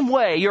same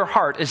way, your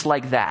heart is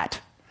like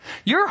that.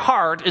 Your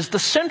heart is the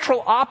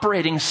central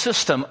operating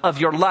system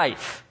of your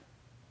life.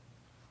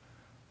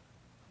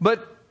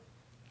 But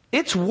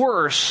it's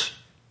worse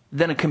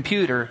than a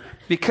computer,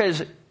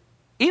 because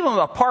even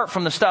apart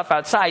from the stuff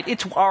outside,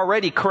 it's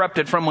already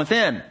corrupted from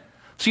within.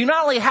 So you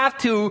not only have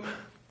to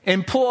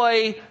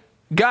employ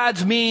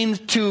God's means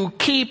to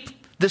keep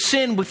the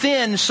sin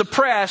within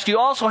suppressed, you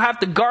also have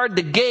to guard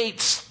the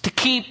gates to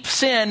keep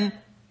sin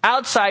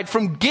outside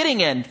from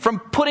getting in, from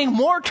putting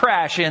more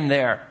trash in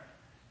there.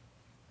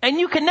 And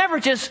you can never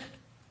just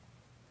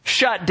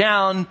shut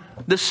down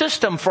the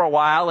system for a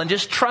while and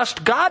just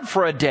trust God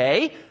for a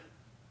day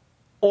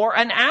or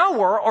an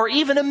hour or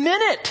even a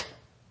minute,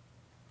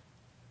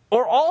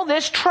 or all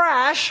this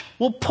trash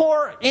will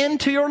pour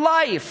into your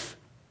life.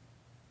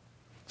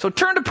 So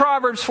turn to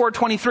Proverbs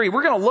 4:23.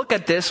 We're going to look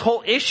at this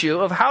whole issue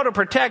of how to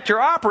protect your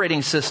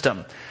operating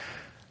system.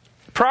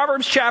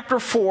 Proverbs chapter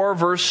 4,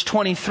 verse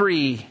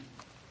 23.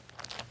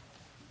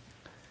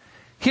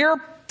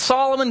 Here,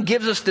 Solomon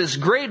gives us this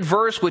great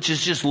verse which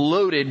is just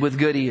loaded with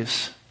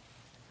goodies.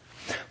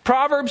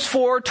 Proverbs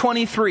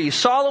 4:23.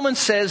 Solomon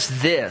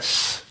says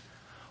this: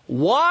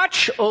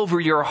 "Watch over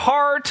your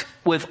heart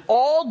with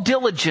all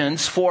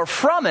diligence, for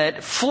from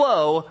it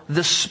flow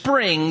the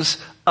springs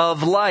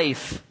of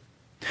life."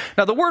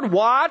 Now the word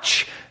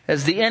watch,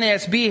 as the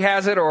NASB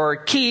has it, or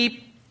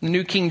keep, the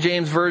New King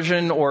James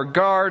Version, or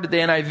guard, the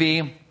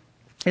NIV,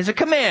 is a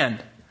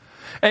command.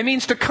 It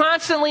means to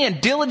constantly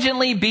and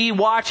diligently be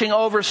watching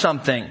over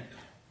something.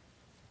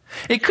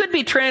 It could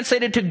be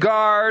translated to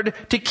guard,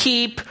 to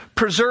keep,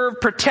 preserve,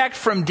 protect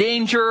from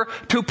danger,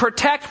 to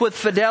protect with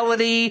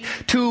fidelity,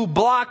 to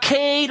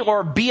blockade,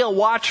 or be a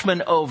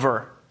watchman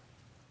over.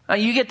 Now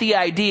you get the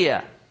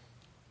idea.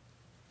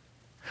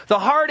 The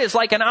heart is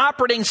like an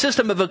operating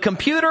system of a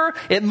computer.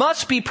 It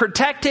must be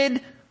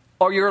protected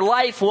or your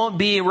life won't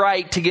be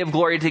right to give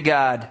glory to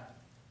God.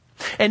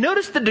 And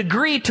notice the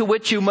degree to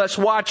which you must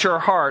watch your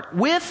heart.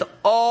 With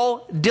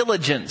all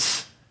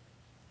diligence.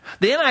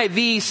 The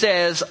NIV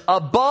says,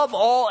 above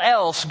all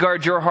else,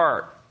 guard your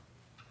heart.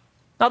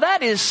 Now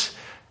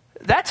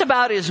that's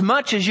about as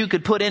much as you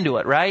could put into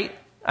it, right?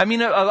 I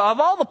mean, of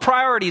all the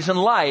priorities in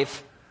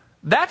life,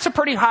 that's a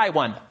pretty high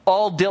one.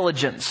 All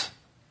diligence.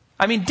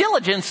 I mean,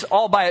 diligence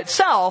all by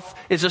itself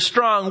is a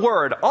strong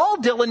word.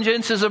 All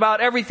diligence is about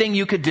everything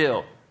you could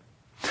do.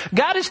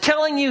 God is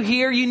telling you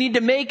here you need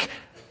to make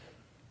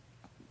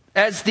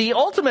as the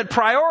ultimate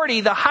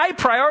priority, the high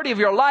priority of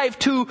your life,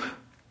 to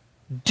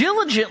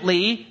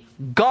diligently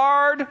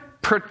guard,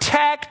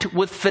 protect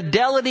with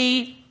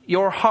fidelity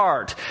your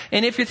heart.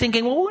 And if you're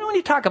thinking, well, what do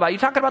you talk about? Are you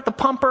talking about the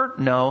pumper?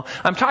 No.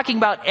 I'm talking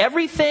about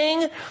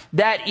everything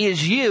that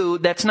is you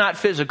that's not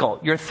physical.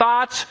 Your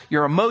thoughts,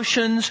 your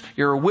emotions,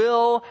 your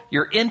will,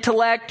 your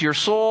intellect, your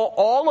soul,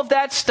 all of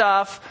that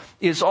stuff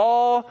is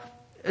all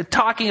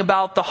talking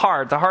about the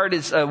heart. The heart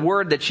is a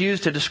word that's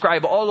used to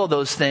describe all of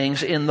those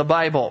things in the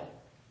Bible.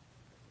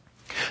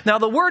 Now,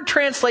 the word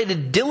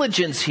translated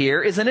diligence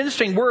here is an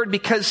interesting word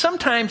because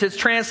sometimes it's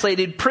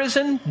translated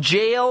prison,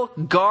 jail,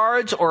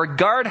 guards, or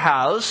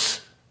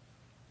guardhouse.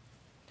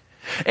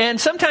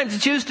 And sometimes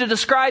it's used to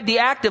describe the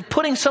act of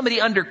putting somebody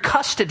under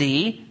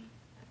custody.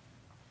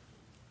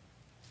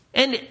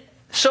 And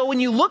so when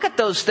you look at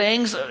those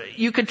things,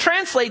 you could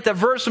translate the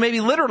verse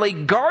maybe literally,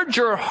 guard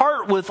your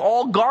heart with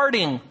all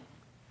guarding,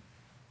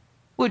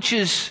 which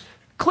is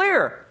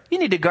clear. You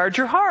need to guard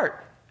your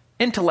heart.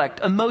 Intellect,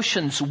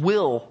 emotions,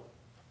 will.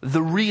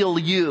 The real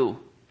you.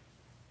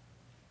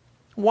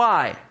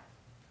 Why?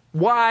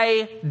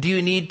 Why do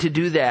you need to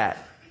do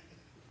that?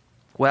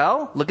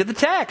 Well, look at the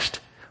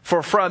text.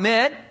 For from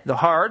it, the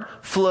heart,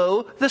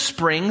 flow the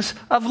springs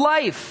of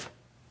life.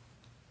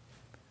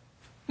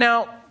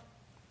 Now,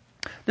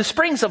 the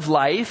springs of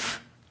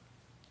life,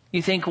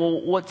 you think,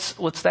 well,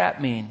 what's that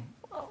mean?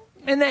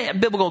 In the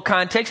biblical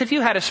context, if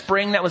you had a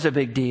spring, that was a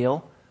big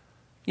deal.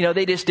 You know,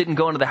 they just didn't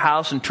go into the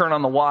house and turn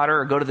on the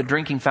water or go to the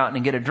drinking fountain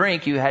and get a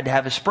drink. You had to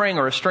have a spring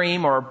or a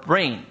stream or a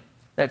rain.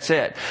 That's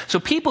it. So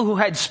people who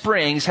had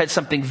springs had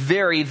something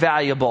very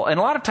valuable. And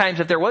a lot of times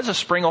if there was a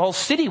spring, a whole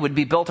city would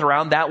be built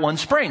around that one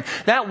spring.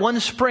 That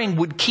one spring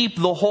would keep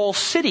the whole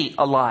city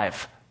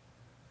alive.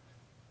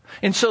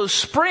 And so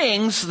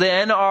springs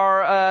then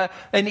are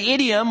an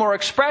idiom or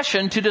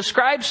expression to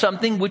describe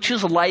something which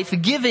is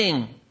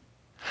life-giving.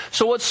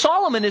 So what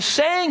Solomon is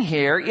saying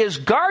here is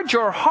guard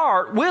your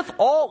heart with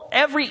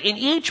in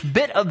each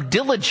bit of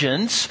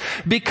diligence,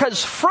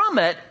 because from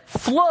it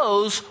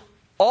flows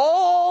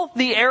all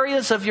the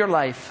areas of your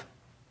life.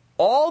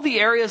 All the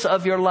areas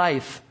of your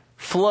life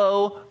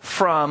flow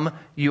from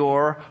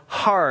your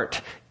heart.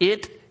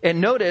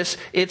 And notice,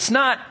 it's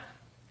not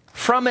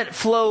from it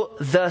flow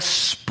the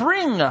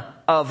spring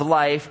of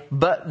life,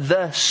 but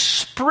the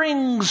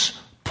springs,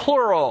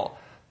 plural.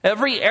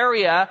 Every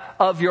area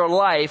of your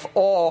life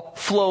all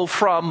flow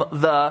from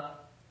the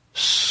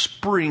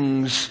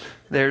springs.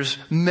 There's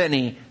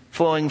many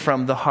flowing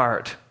from the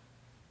heart.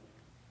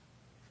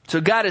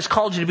 So God has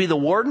called you to be the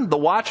warden, the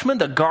watchman,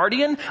 the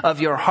guardian of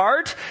your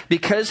heart,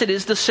 because it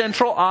is the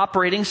central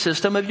operating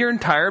system of your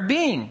entire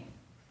being.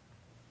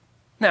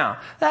 Now,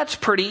 that's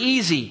pretty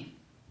easy.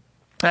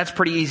 That's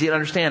pretty easy to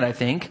understand, I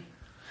think.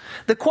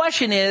 The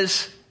question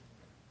is,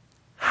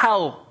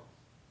 how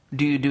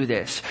do you do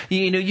this?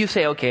 You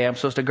say, okay, I'm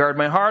supposed to guard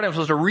my heart. I'm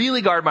supposed to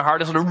really guard my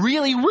heart. I'm supposed to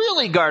really,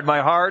 really guard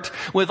my heart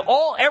with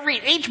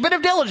each bit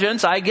of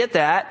diligence. I get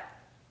that.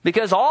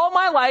 Because all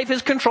my life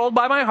is controlled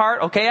by my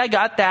heart. Okay, I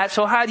got that.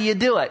 So how do you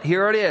do it?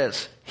 Here it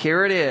is.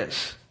 Here it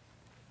is.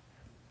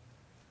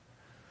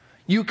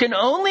 You can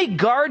only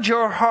guard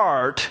your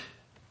heart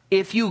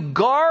if you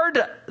guard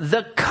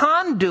the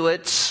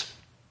conduits,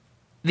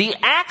 the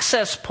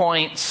access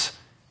points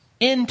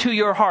into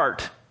your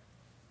heart.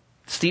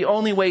 It's the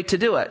only way to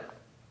do it.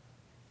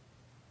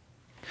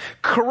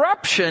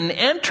 Corruption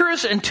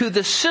enters into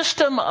the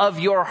system of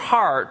your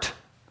heart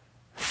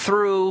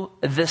through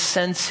the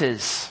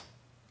senses.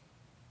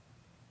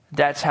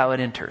 That's how it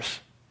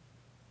enters.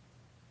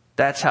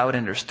 That's how it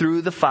enters,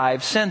 through the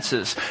 5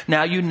 senses.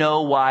 Now you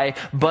know why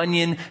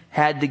Bunyan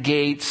had the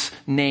gates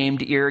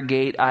named ear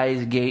gate,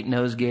 eyes gate,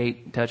 nose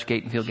gate, touch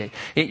gate, and feel gate.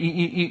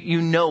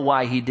 You know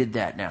why he did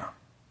that now.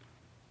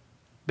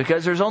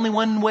 Because there's only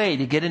one way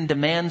to get into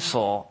man's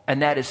soul,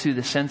 and that is through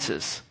the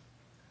senses.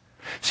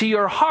 See,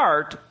 your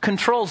heart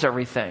controls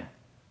everything.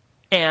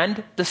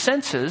 And the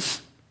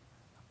senses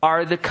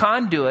are the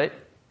conduit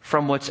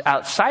from what's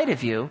outside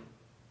of you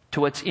to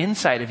what's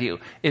inside of you.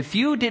 If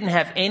you didn't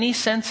have any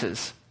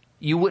senses,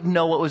 you wouldn't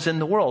know what was in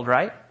the world,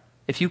 right?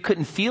 If you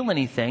couldn't feel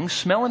anything,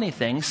 smell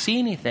anything, see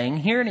anything,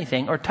 hear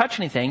anything, or touch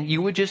anything,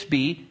 you would just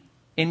be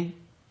in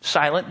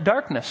silent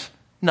darkness.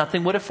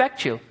 Nothing would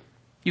affect you.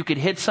 You could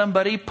hit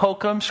somebody,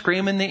 poke them,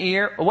 scream in the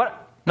ear.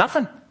 What?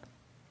 Nothing.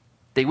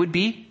 They would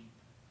be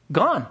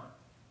gone.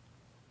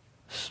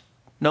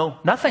 No,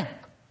 nothing.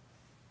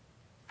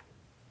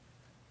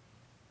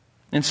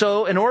 And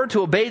so in order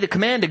to obey the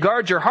command to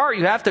guard your heart,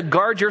 you have to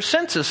guard your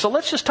senses. So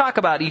let's just talk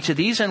about each of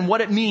these and what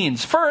it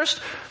means.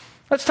 First,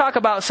 let's talk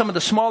about some of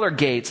the smaller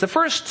gates. The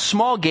first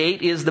small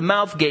gate is the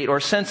mouth gate, or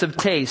sense of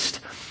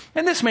taste.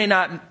 And this may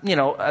not,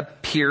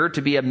 appear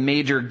to be a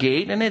major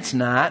gate, and it's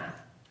not.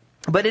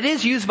 But it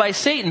is used by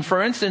Satan.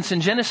 For instance,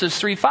 in Genesis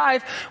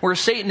 3:5, where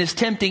Satan is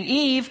tempting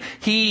Eve,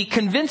 he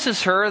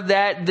convinces her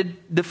that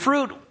the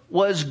fruit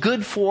was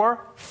good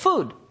for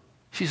food.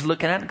 She's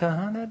looking at it and going,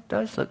 oh, that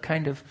does look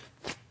kind of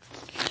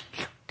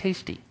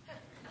tasty.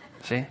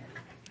 See?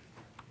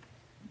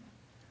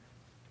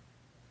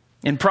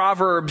 In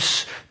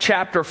Proverbs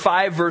chapter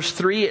 5, verse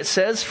 3, it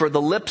says, "For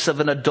the lips of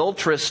an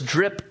adulteress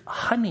drip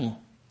honey."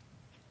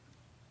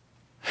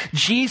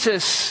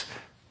 Jesus,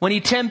 when he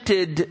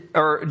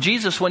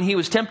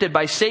was tempted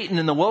by Satan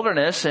in the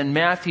wilderness in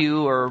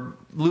Matthew or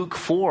Luke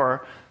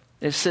 4,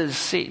 it says,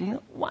 Satan,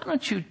 why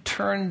don't you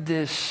turn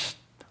this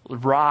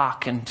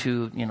rock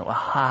into, a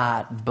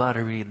hot,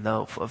 buttery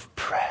loaf of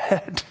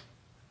bread?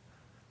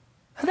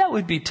 That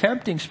would be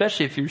tempting,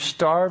 especially if you're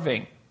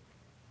starving.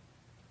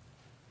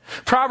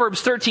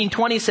 Proverbs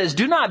 13:20 says,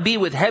 "Do not be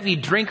with heavy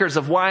drinkers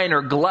of wine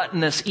or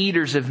gluttonous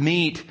eaters of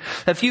meat."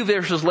 A few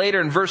verses later,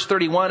 in verse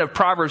 31 of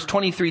Proverbs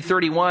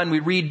 23:31, we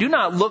read, "Do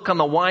not look on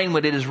the wine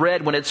when it is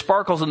red, when it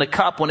sparkles in the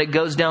cup, when it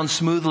goes down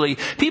smoothly."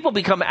 People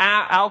become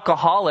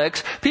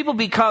alcoholics. People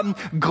become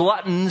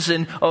gluttons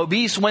and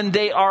obese when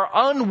they are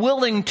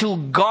unwilling to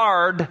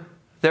guard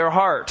their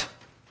heart.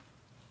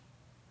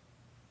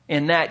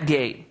 In that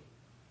gate,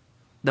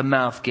 the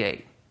mouth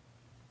gate.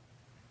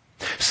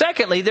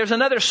 Secondly, there's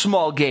another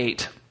small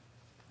gate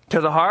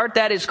to the heart.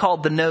 That is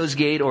called the nose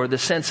gate, or the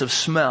sense of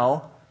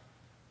smell.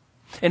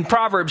 In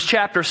Proverbs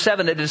chapter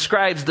 7, it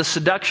describes the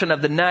seduction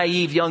of the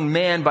naive young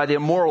man by the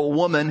immoral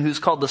woman, who's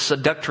called the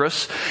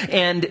seductress.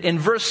 And in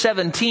verse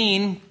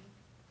 17,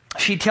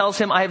 she tells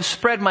him, "I have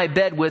spread my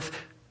bed with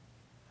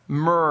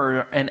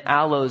myrrh and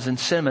aloes and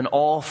cinnamon,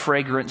 all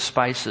fragrant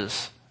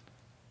spices."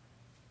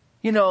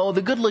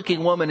 The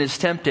good-looking woman is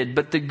tempted,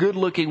 but the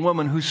good-looking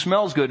woman who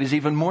smells good is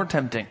even more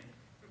tempting.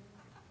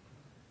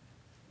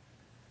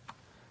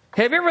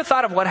 Have you ever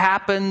thought of what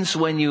happens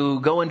when you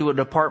go into a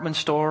department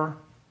store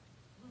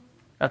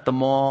at the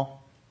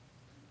mall?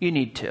 You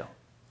need to.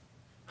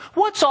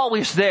 What's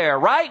always there,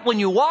 right? When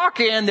you walk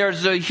in,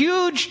 there's a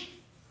huge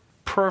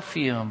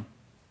perfume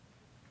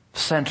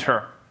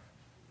center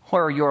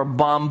where you're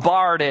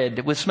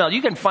bombarded with smell.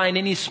 You can find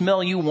any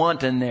smell you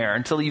want in there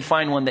until you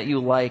find one that you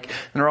like,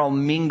 and they're all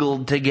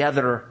mingled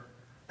together.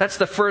 That's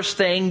the first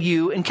thing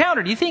you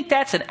encounter. Do you think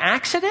that's an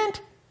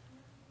accident?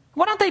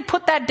 Why don't they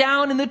put that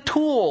down in the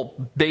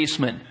tool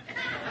basement?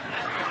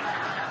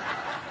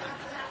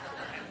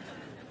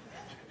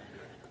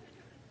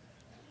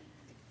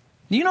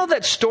 You know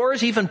that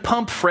stores even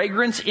pump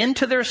fragrance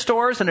into their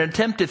stores in an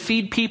attempt to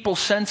feed people's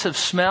sense of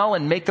smell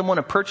and make them want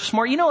to purchase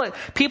more? You know what?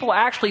 People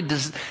actually,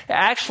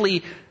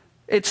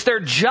 it's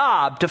their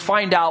job to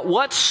find out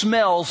what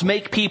smells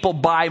make people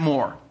buy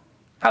more.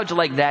 How would you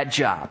like that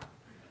job?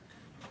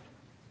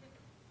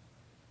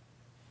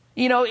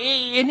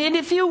 And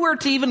if you were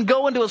to even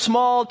go into a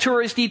small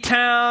touristy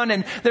town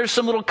and there's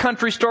some little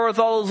country store with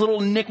all those little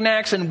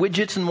knickknacks and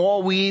widgets and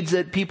wall weeds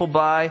that people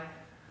buy,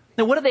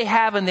 now what do they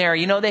have in there?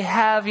 They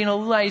have,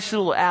 nice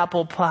little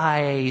apple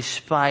pie,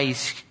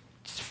 spice,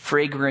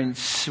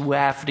 fragrance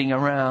wafting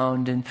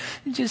around, and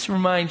it just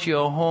reminds you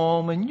of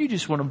home, and you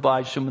just want to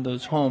buy some of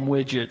those home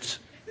widgets.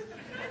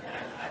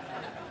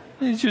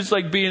 It's just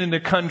like being in the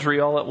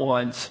country all at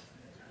once.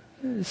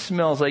 It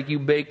smells like you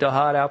baked a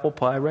hot apple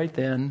pie right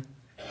then.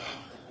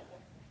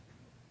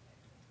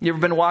 You ever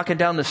been walking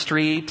down the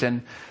street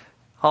and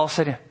all of a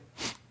sudden,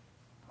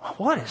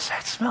 what is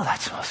that smell?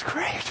 That smells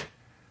great.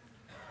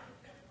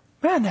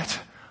 Man, that's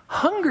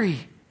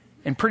hungry.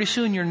 And pretty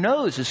soon your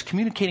nose is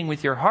communicating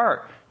with your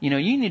heart. You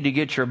need to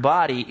get your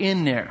body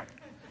in there.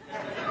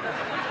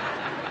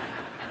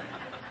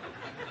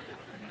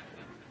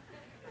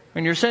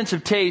 And your sense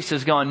of taste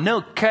has gone,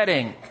 no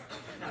kidding.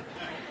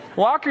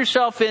 Walk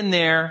yourself in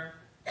there,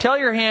 tell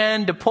your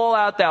hand to pull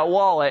out that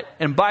wallet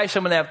and buy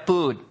some of that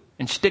food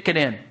and stick it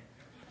in.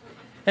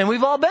 And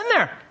we've all been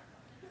there.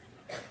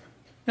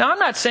 Now, I'm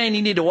not saying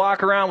you need to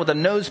walk around with a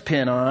nose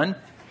pin on.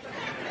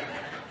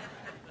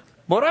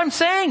 What I'm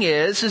saying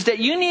is that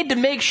you need to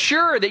make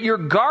sure that you're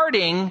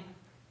guarding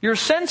your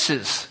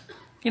senses.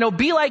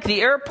 Be like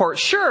the airport.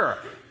 Sure,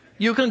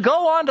 you can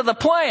go onto the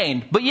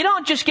plane, but you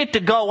don't just get to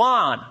go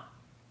on.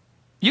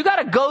 You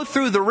got to go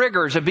through the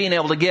rigors of being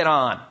able to get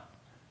on.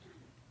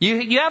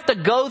 You have to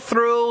go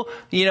through,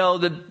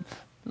 the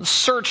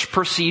search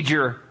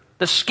procedure,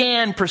 the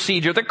scan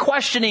procedure, the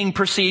questioning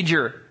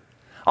procedure.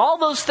 All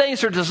those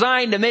things are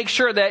designed to make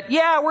sure that,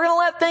 we're going to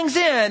let things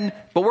in,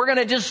 but we're going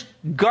to just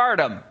guard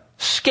them,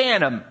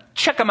 scan them,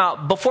 check them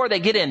out before they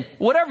get in.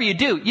 Whatever you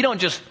do, you don't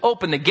just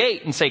open the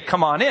gate and say,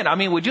 come on in. I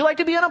mean, would you like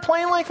to be on a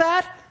plane like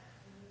that?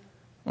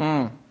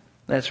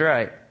 That's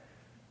right.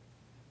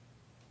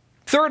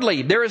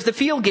 Thirdly, there is the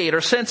feel gate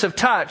or sense of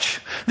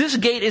touch. This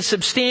gate is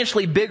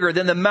substantially bigger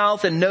than the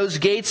mouth and nose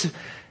gates.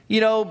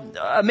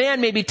 A man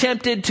may be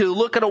tempted to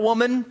look at a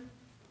woman,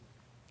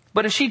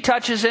 but if she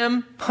touches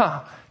him,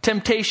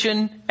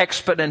 temptation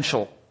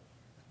exponential.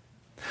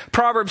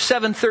 Proverbs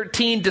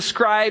 7:13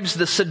 describes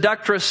the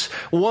seductress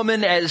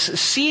woman as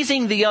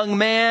seizing the young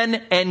man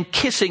and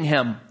kissing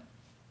him.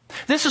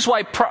 This is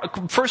why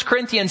 1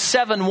 Corinthians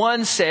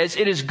 7:1 says,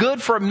 it is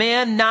good for a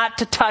man not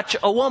to touch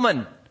a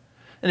woman.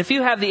 And if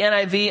you have the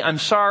NIV, I'm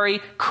sorry,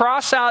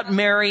 cross out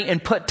marry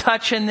and put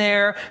touch in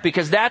there,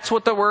 because that's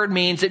what the word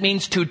means. It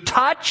means to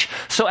touch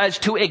so as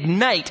to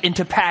ignite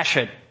into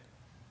passion.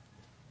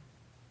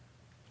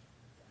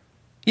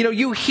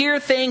 You hear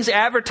things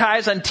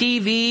advertised on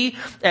TV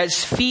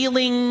as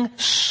feeling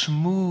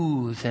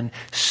smooth and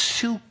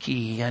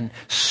silky and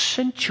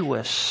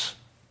sensuous.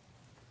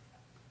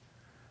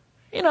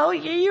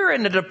 You're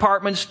in the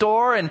department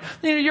store and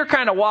you're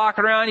kind of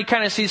walking around, you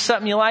kind of see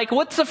something you like.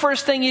 What's the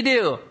first thing you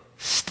do?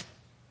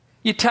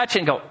 You touch it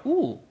and go,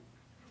 ooh,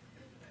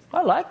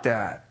 I like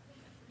that.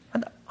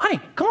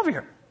 Honey, come over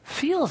here.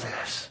 Feel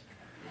this.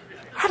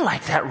 I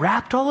like that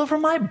wrapped all over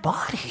my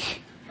body.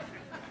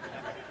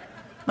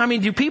 I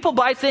mean, do people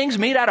buy things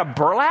made out of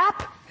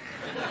burlap?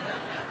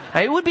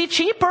 It would be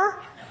cheaper.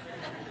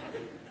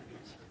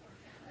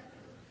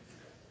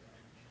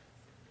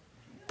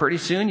 Pretty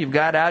soon you've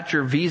got out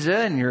your Visa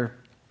and you're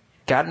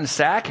got in the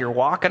sack, you're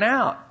walking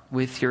out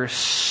with your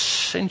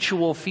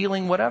sensual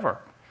feeling whatever.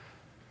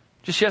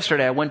 Just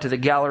yesterday I went to the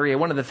Galleria.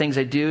 One of the things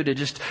I do to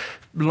just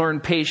learn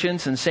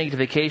patience and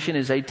sanctification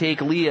is I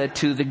take Leah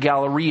to the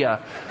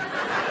Galleria.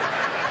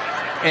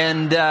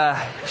 And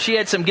she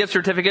had some gift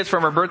certificates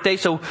from her birthday.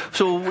 So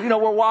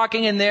we're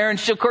walking in there,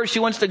 and of course she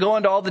wants to go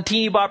into all the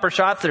teeny bopper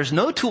shops. There's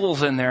no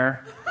tools in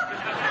there.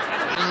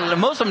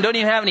 Most of them don't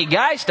even have any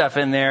guy stuff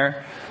in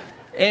there.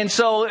 And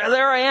so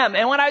there I am.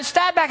 And when I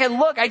sat back and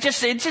looked,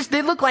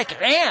 they looked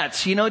like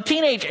ants,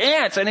 teenage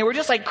ants. And they were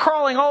just like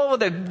crawling all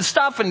over the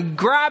stuff and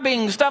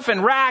grabbing stuff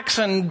in racks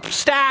and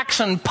stacks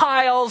and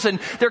piles. And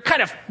they're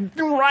kind of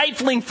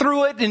rifling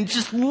through it and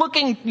just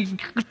looking,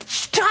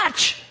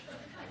 touch.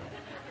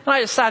 And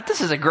I just thought,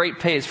 this is a great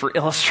page for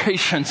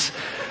illustrations.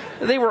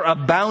 They were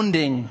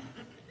abounding.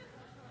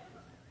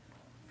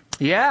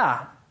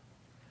 Yeah.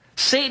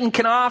 Satan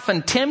can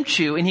often tempt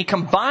you, and he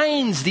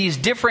combines these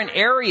different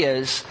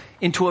areas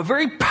into a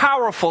very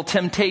powerful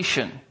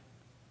temptation.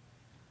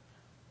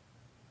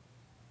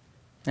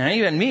 And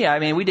even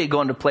me, we did go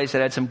into a place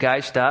that had some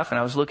guy stuff, and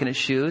I was looking at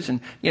shoes,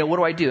 and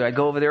what do? I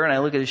go over there and I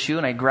look at a shoe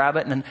and I grab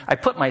it, and then I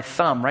put my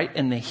thumb right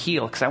in the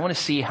heel, because I want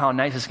to see how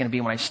nice it's going to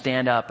be when I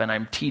stand up and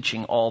I'm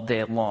teaching all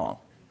day long.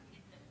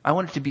 I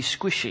want it to be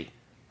squishy.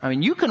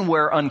 You can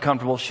wear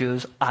uncomfortable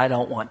shoes. I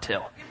don't want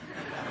to.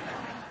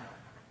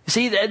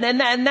 See,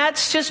 and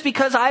that's just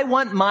because I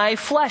want my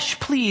flesh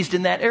pleased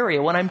in that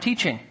area when I'm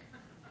teaching.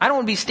 I don't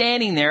want to be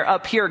standing there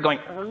up here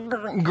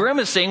going,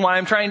 grimacing while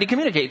I'm trying to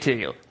communicate to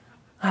you.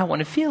 I want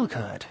to feel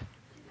good.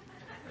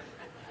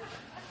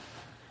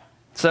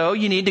 So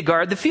you need to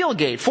guard the feel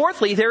gate.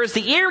 Fourthly, there is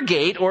the ear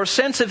gate or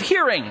sense of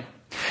hearing.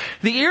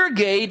 The ear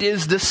gate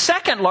is the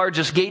second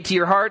largest gate to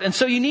your heart, and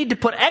so you need to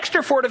put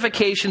extra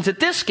fortifications at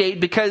this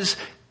gate because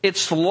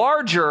it's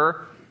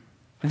larger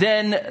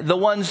than the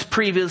ones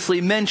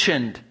previously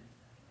mentioned.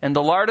 And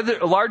the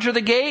larger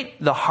the gate,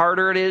 the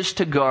harder it is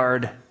to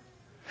guard.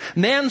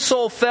 Man's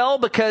soul fell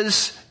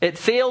because it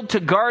failed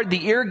to guard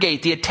the ear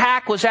gate. The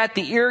attack was at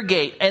the ear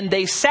gate, and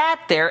they sat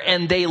there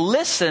and they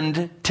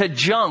listened to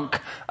junk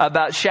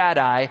about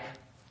Shaddai,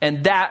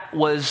 and that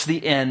was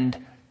the end,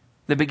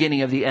 the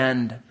beginning of the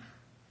end.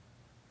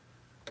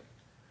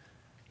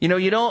 You know,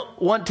 you don't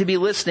want to be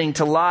listening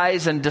to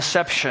lies and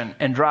deception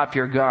and drop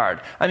your guard.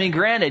 I mean,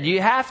 granted,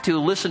 you have to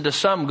listen to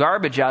some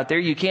garbage out there.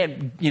 You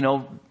can't,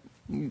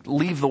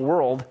 leave the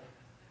world.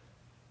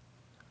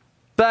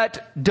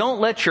 But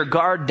don't let your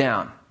guard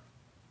down.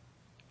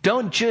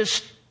 Don't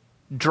just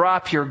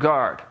drop your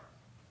guard.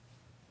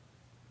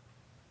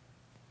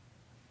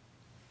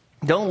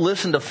 Don't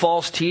listen to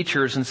false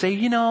teachers and say,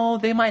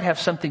 they might have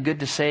something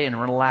good to say,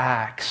 and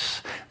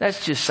relax.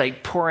 That's just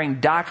like pouring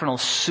doctrinal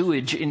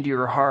sewage into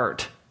your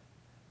heart.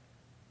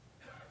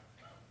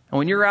 And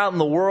when you're out in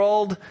the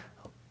world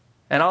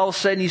and all of a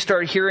sudden you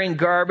start hearing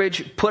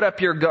garbage, put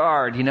up your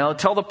guard,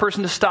 tell the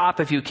person to stop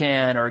if you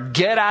can, or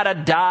get out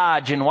of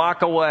Dodge and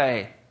walk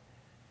away.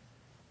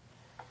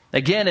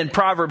 Again, in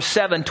Proverbs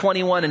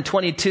 7:21 and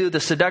 22, the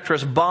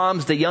seductress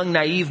bombs the young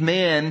naive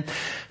man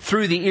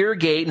through the ear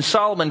gate, and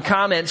Solomon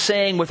comments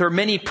saying, with her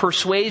many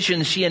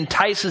persuasions she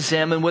entices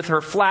him, and with her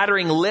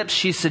flattering lips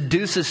she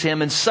seduces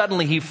him, and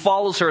suddenly he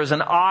follows her as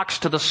an ox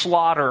to the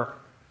slaughter.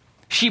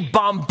 She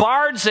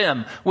bombards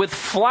him with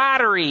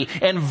flattery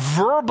and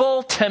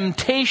verbal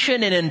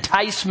temptation and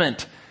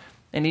enticement,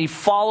 and he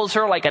follows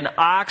her like an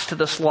ox to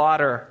the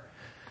slaughter.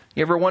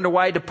 You ever wonder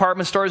why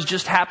department stores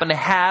just happen to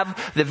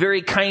have the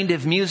very kind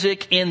of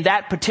music in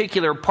that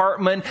particular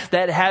apartment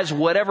that has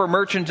whatever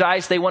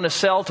merchandise they want to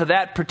sell to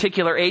that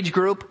particular age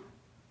group?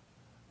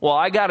 Well,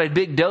 I got a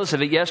big dose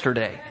of it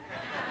yesterday.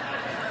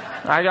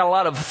 I got a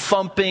lot of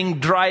thumping,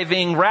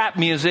 driving rap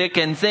music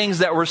and things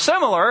that were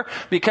similar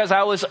because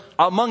I was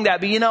among that.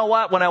 But you know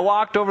what? When I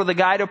walked over to the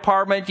guy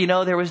department,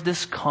 there was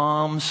this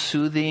calm,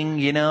 soothing,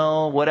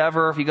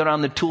 whatever. If you go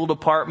down the tool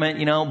department,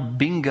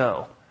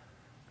 bingo.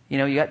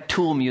 You got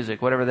Tool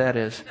music, whatever that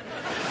is.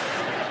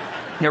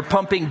 They're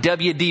pumping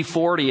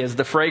WD-40 as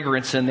the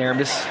fragrance in there.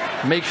 Just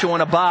makes you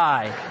want to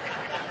buy.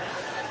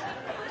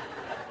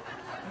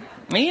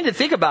 You need to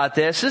think about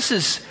this. This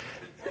is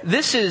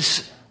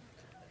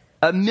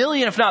 $1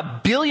 million, if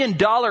not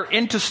billion-dollar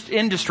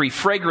industry,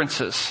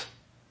 fragrances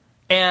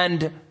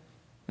and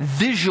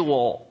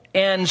visual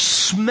and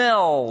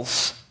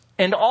smells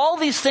and all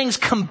these things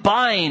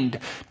combined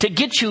to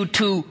get you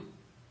to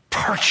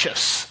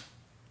purchase.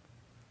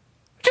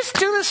 Just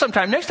do this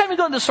sometime. Next time you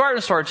go to the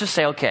department store, just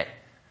say, okay,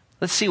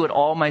 let's see what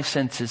all my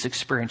senses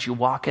experience. You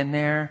walk in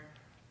there,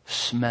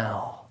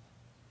 smell,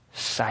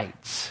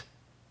 sights,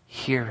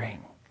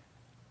 hearing,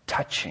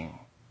 touching,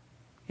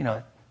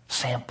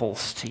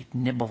 samples to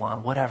nibble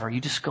on, whatever. You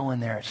just go in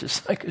there. It's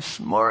just like a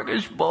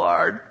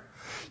smorgasbord.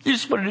 You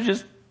just want to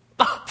just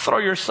throw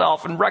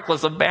yourself in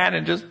reckless abandon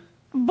and just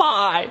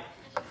buy.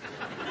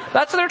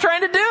 That's what they're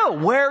trying to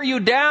do. Wear you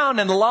down,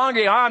 and the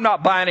longer I'm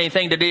not buying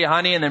anything today,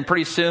 honey. And then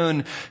pretty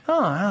soon,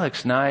 that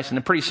looks nice. And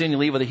then pretty soon you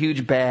leave with a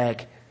huge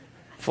bag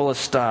full of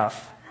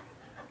stuff.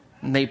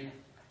 And they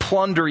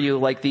plunder you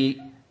like the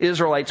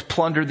Israelites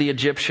plundered the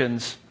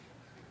Egyptians.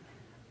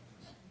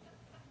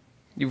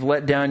 You've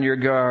let down your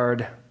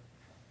guard.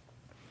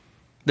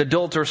 The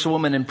adulterous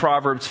woman in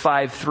Proverbs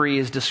 5:3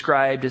 is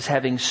described as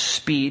having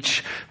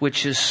speech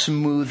which is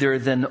smoother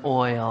than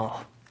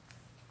oil.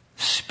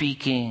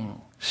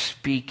 Speaking,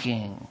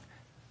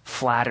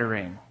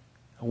 flattering,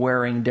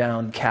 wearing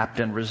down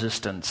captain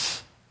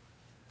resistance.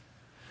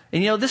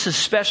 And this is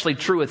especially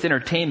true with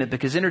entertainment,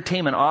 because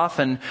entertainment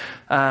often,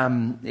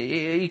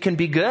 it can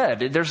be good.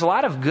 There's a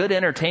lot of good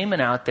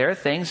entertainment out there,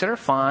 things that are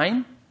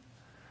fine.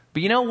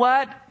 But you know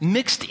what?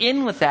 Mixed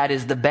in with that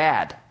is the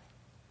bad.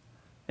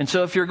 And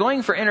so if you're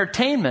going for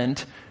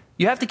entertainment,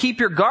 you have to keep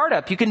your guard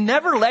up. You can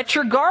never let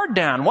your guard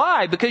down.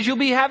 Why? Because you'll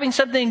be having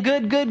something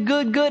good,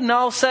 and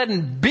all of a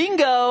sudden,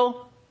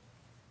 bingo!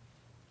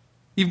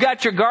 You've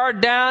got your guard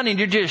down and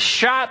you're just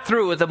shot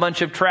through with a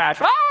bunch of trash.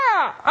 That's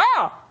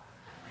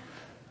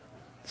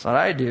what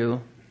I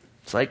do.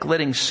 It's like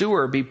letting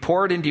sewer be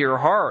poured into your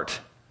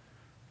heart.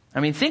 I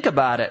mean, think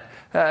about it.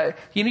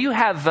 You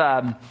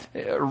have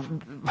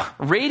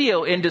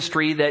radio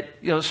industry that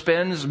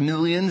spends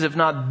millions, if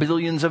not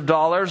billions of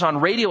dollars on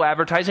radio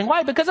advertising.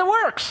 Why? Because it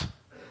works.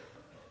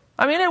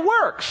 I mean, it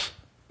works.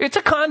 It's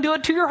a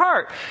conduit to your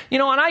heart.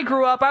 When I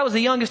grew up, I was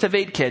the youngest of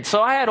 8 kids.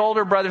 So I had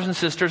older brothers and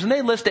sisters, and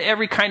they listened to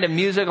every kind of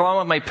music along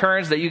with my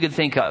parents that you could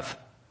think of.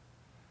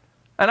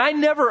 And I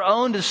never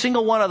owned a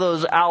single one of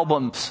those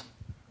albums.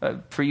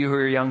 For you who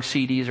are young,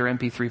 CDs or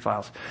MP3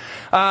 files.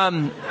 I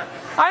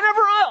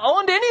never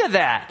owned any of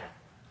that.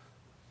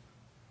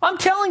 I'm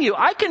telling you,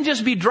 I can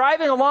just be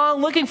driving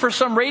along looking for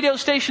some radio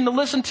station to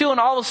listen to, and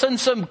all of a sudden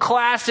some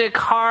classic,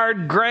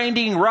 hard,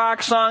 grinding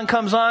rock song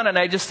comes on, and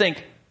I just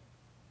think,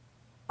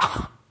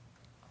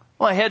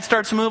 my head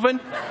starts moving.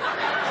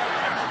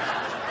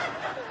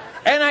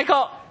 And I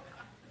go,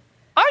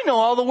 I know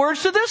all the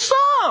words to this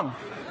song.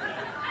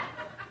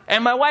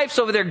 And my wife's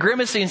over there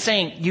grimacing and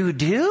saying, you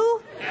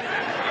do?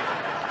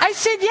 I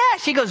said, yeah.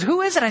 She goes,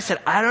 who is it? I said,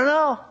 I don't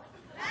know.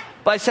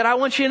 But I said, I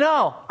want you to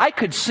know, I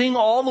could sing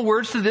all the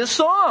words to this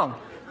song.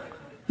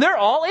 They're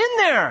all in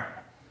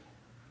there.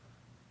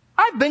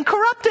 I've been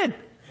corrupted.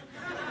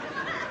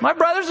 My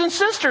brothers and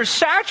sisters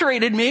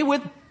saturated me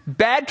with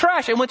bad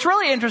trash. And what's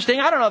really interesting,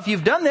 I don't know if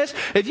you've done this,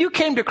 if you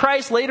came to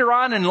Christ later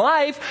on in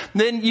life,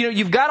 then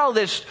you've got all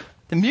this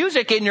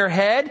music in your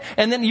head,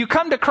 and then you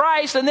come to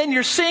Christ, and then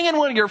you're singing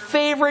one of your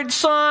favorite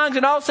songs,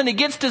 and all of a sudden it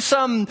gets to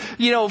some,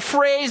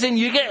 phrase, and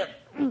you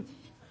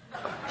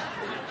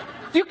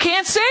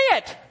can't say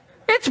it.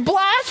 It's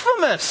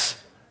blasphemous.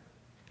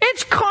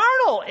 It's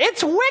carnal.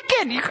 It's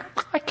wicked.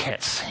 I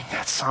can't sing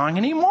that song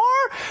anymore.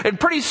 And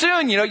pretty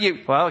soon,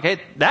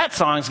 that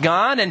song's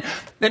gone, and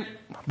then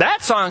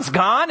that song's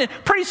gone, and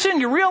pretty soon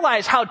you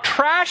realize how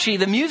trashy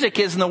the music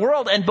is in the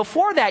world. And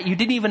before that, you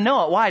didn't even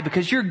know it. Why?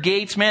 Because your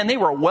gates, man, they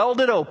were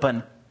welded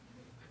open.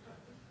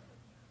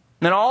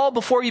 And all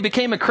before you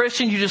became a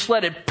Christian, you just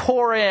let it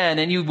pour in,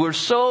 and you were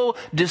so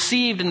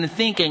deceived into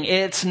thinking,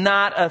 it's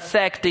not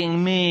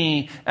affecting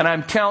me. And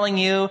I'm telling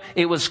you,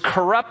 it was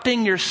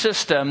corrupting your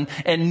system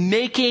and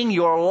making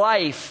your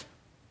life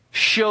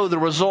show the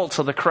results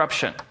of the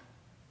corruption.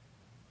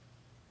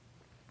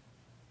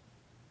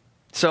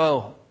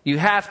 So, you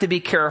have to be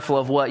careful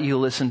of what you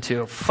listen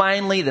to.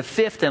 Finally, the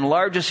fifth and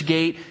largest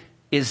gate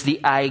is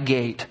the eye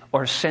gate,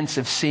 or sense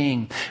of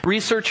seeing.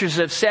 Researchers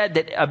have said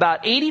that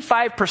about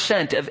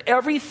 85% of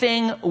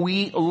everything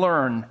we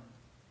learn,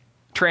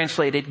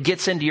 translated,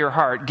 gets into your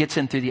heart, gets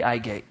in through the eye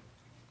gate.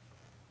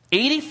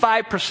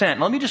 85%.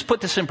 Let me just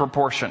put this in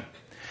proportion.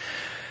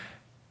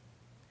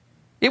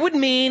 It would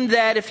mean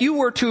that if you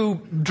were to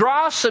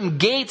draw some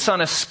gates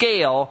on a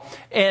scale,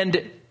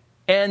 and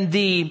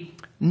the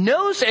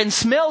nose and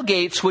smell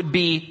gates would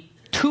be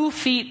 2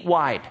 feet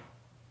wide.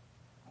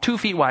 2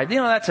 feet wide.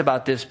 That's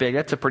about this big.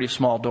 That's a pretty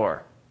small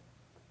door.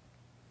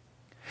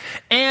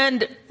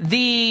 And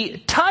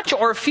the touch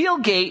or feel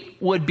gate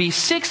would be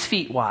 6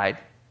 feet wide.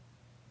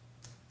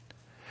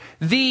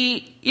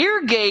 The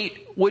ear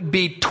gate would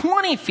be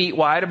 20 feet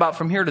wide, about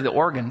from here to the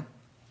organ.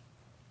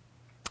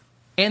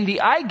 And the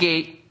eye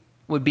gate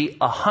would be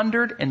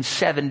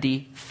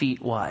 170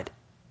 feet wide.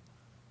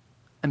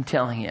 I'm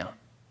telling you,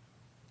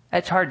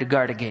 that's hard to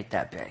guard a gate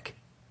that big.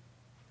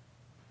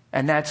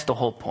 And that's the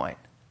whole point.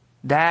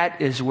 That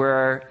is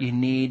where you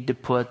need to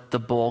put the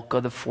bulk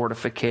of the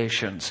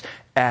fortifications,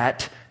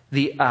 at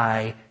the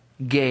eye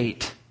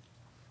gate.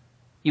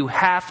 You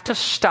have to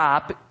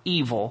stop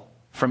evil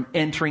from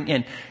entering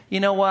in. You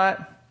know what?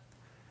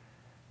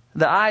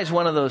 The eye is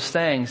one of those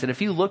things that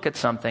if you look at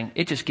something,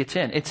 it just gets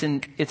in. It's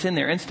in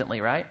there instantly,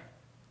 right?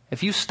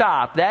 If you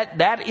stop,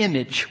 that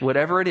image,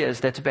 whatever it is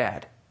that's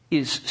bad,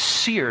 is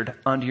seared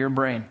onto your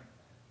brain.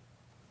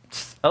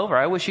 It's over.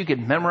 I wish you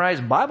could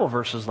memorize Bible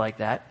verses like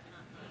that.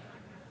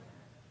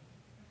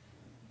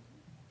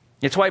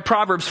 It's why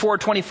Proverbs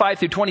 4:25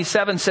 through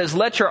 27 says,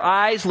 let your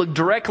eyes look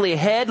directly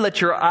ahead. Let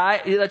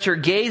your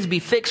gaze be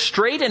fixed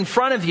straight in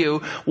front of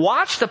you.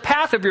 Watch the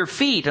path of your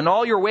feet, and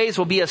all your ways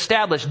will be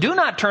established. Do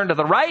not turn to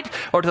the right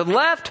or to the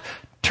left.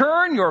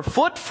 Turn your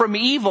foot from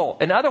evil.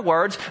 In other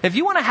words, if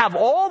you want to have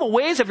all the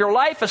ways of your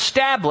life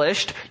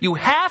established, you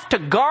have to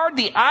guard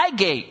the eye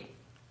gate.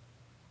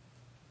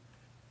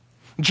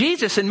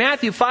 Jesus in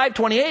Matthew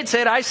 5:28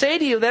 said, I say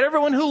to you that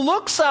everyone who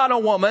looks on a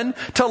woman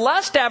to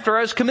lust after her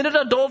has committed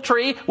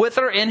adultery with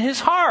her in his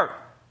heart,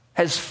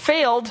 has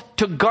failed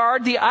to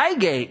guard the eye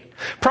gate.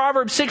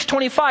 Proverbs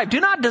 6:25,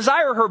 do not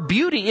desire her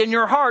beauty in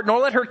your heart, nor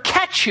let her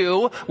catch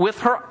you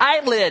with her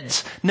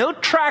eyelids. No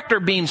tractor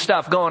beam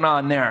stuff going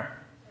on there.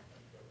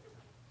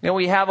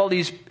 We have all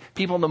these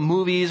people in the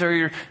movies,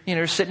 or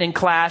you're sitting in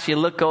class, you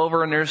look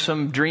over and there's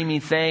some dreamy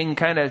thing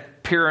kind of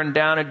peering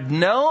down at.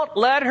 Don't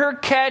let her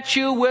catch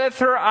you with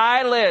her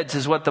eyelids,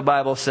 is what the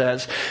Bible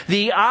says.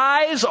 The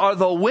eyes are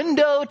the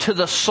window to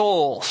the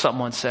soul,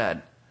 someone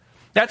said.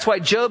 That's why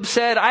Job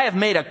said, I have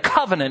made a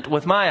covenant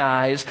with my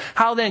eyes.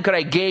 How then could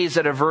I gaze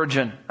at a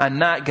virgin? I'm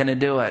not going to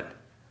do it.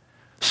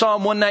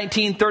 Psalm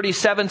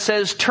 119:37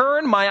 says,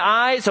 turn my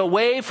eyes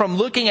away from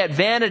looking at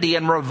vanity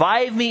and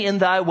revive me in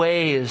thy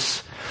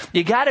ways.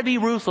 You got to be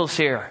ruthless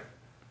here.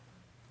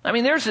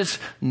 There's this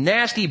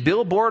nasty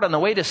billboard on the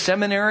way to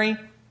seminary.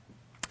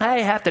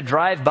 I have to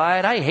drive by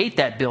it. I hate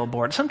that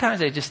billboard.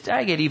 Sometimes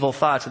I get evil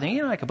thoughts. I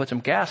think, I could put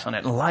some gas on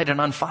it and light it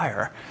on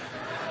fire.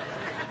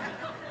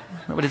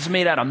 But it's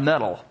made out of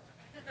metal.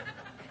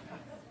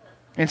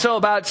 And so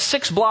about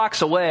 6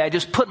 blocks away, I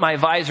just put my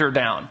visor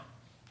down.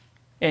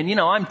 And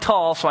I'm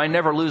tall, so I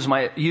never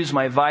use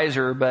my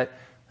visor, but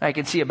I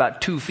can see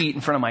about 2 feet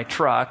in front of my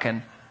truck,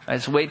 and I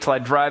just wait till I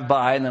drive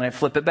by, and then I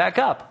flip it back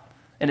up.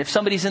 And if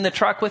somebody's in the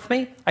truck with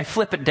me, I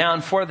flip it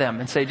down for them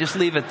and say, just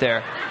leave it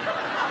there.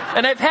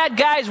 And I've had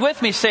guys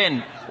with me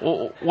saying,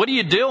 well, what are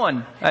you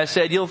doing? I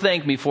said, you'll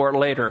thank me for it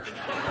later.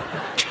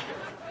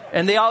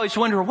 And they always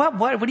wonder,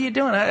 what are you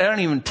doing? I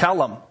don't even tell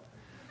them.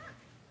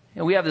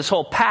 And we have this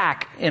whole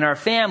pack in our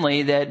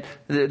family that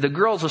the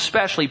girls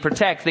especially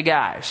protect the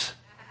guys.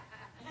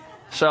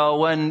 So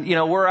when,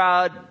 we're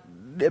out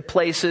at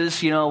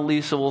places,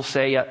 Lisa will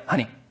say,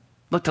 honey,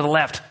 look to the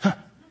left.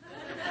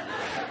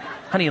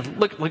 Honey,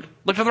 look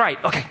to the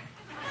right. Okay.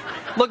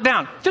 Look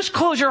down. Just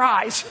close your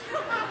eyes.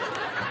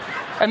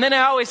 And then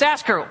I always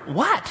ask her,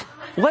 what?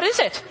 What is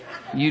it?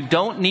 You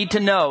don't need to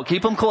know.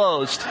 Keep them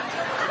closed.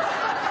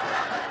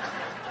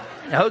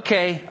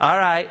 Okay, all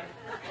right.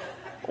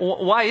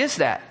 Why is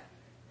that?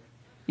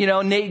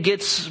 Nate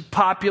gets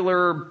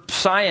Popular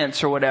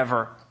Science or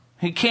whatever.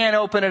 He can't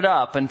open it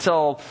up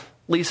until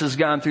Lisa's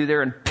gone through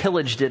there and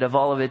pillaged it of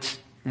all of its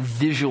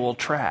visual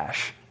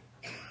trash.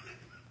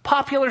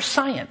 Popular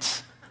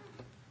Science.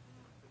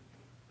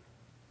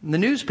 The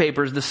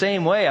newspaper's the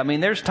same way. I mean,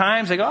 there's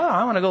times they go,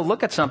 I want to go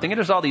look at something. And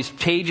there's all these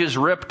pages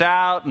ripped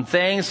out and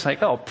things.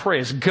 Like,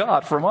 praise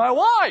God for my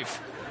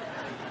wife.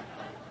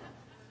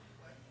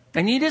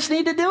 And you just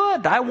need to do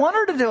it. I want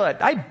her to do it.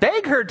 I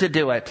beg her to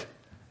do it.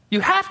 You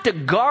have to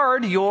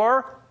guard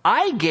your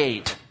eye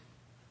gate.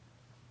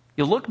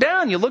 You look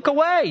down, you look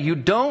away. You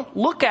don't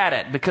look at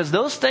it because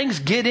those things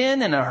get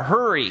in a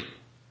hurry,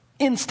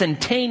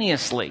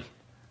 instantaneously.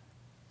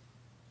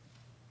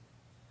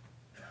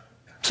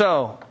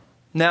 So,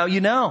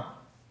 now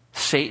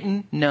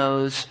Satan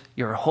knows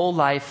your whole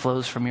life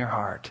flows from your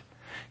heart.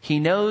 He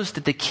knows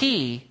that the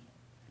key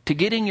to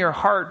getting your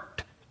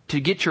heart, to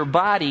get your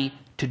body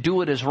to do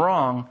what is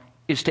wrong,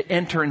 is to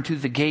enter into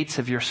the gates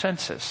of your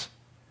senses.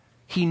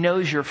 He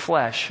knows your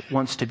flesh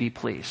wants to be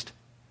pleased.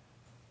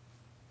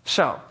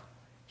 So,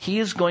 he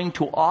is going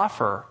to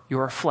offer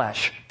your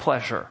flesh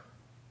pleasure.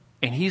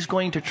 And he's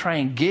going to try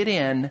and get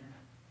in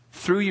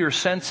through your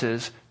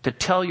senses to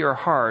tell your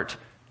heart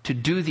to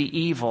do the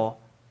evil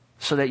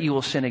so that you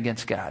will sin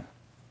against God.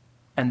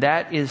 And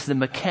that is the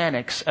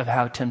mechanics of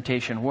how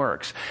temptation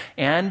works.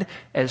 And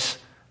as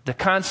the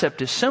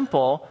concept is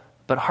simple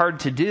but hard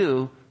to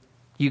do,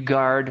 you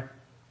guard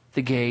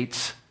the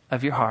gates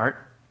of your heart,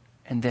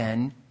 and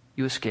then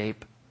you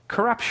escape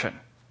corruption.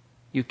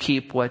 You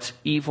keep what's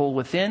evil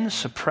within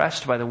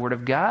suppressed by the Word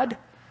of God,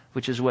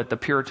 which is what the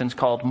Puritans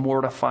called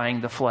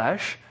mortifying the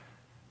flesh.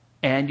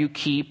 And you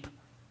keep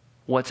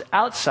what's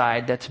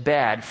outside that's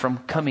bad from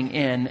coming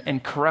in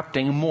and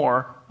corrupting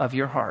more of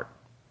your heart.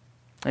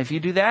 If you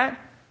do that,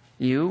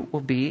 you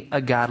will be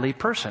a godly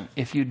person.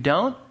 If you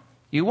don't,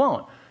 you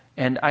won't.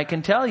 And I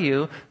can tell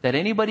you that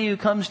anybody who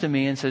comes to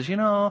me and says,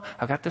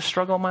 I've got this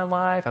struggle in my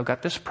life, I've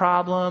got this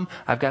problem,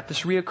 I've got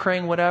this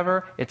reoccurring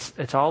whatever,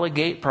 it's all a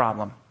gate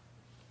problem.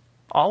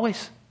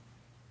 Always.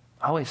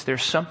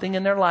 There's something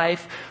in their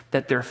life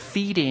that they're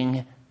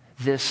feeding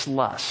this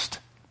lust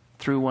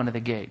through one of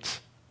the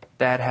gates.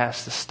 That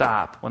has to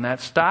stop. When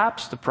that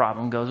stops, the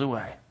problem goes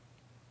away.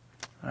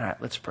 All right,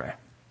 let's pray.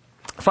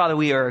 Father,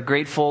 we are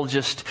grateful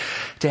just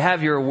to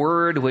have your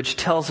word, which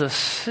tells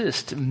us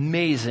just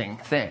amazing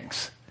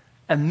things,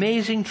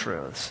 amazing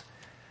truths,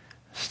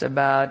 just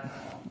about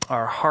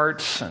our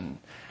hearts and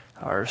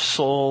our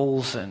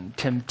souls and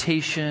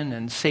temptation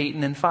and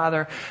Satan. And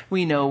Father,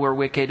 we know we're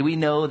wicked. We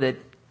know that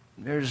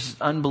there's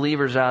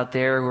unbelievers out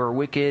there who are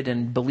wicked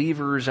and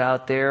believers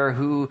out there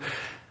who,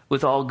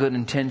 with all good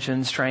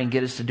intentions, try and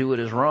get us to do what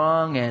is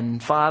wrong.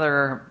 And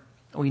Father,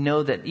 we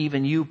know that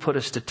even you put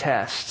us to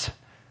test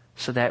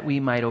so that we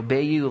might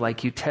obey you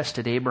like you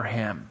tested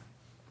Abraham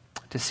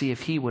to see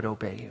if he would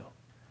obey you.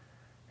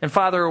 And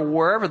Father,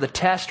 wherever the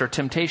test or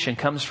temptation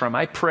comes from,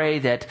 I pray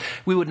that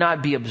we would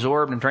not be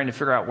absorbed in trying to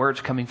figure out where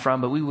it's coming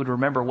from, but we would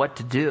remember what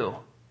to do.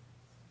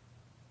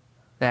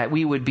 That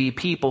we would be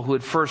people who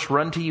would first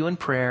run to you in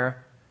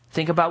prayer,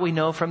 think about what we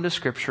know from the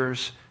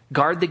scriptures,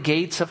 guard the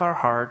gates of our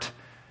heart,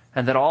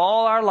 and that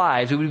all our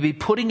lives we would be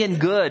putting in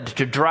good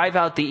to drive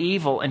out the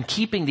evil and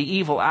keeping the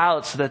evil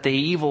out so that the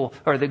evil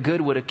or the good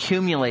would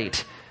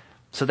accumulate,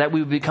 so that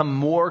we would become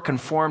more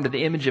conformed to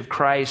the image of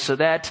Christ, so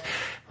that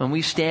when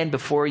we stand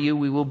before you,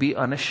 we will be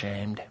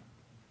unashamed.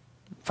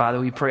 Father,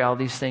 we pray all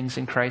these things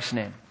in Christ's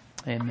name.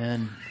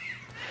 Amen.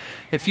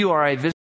 If you are a visitor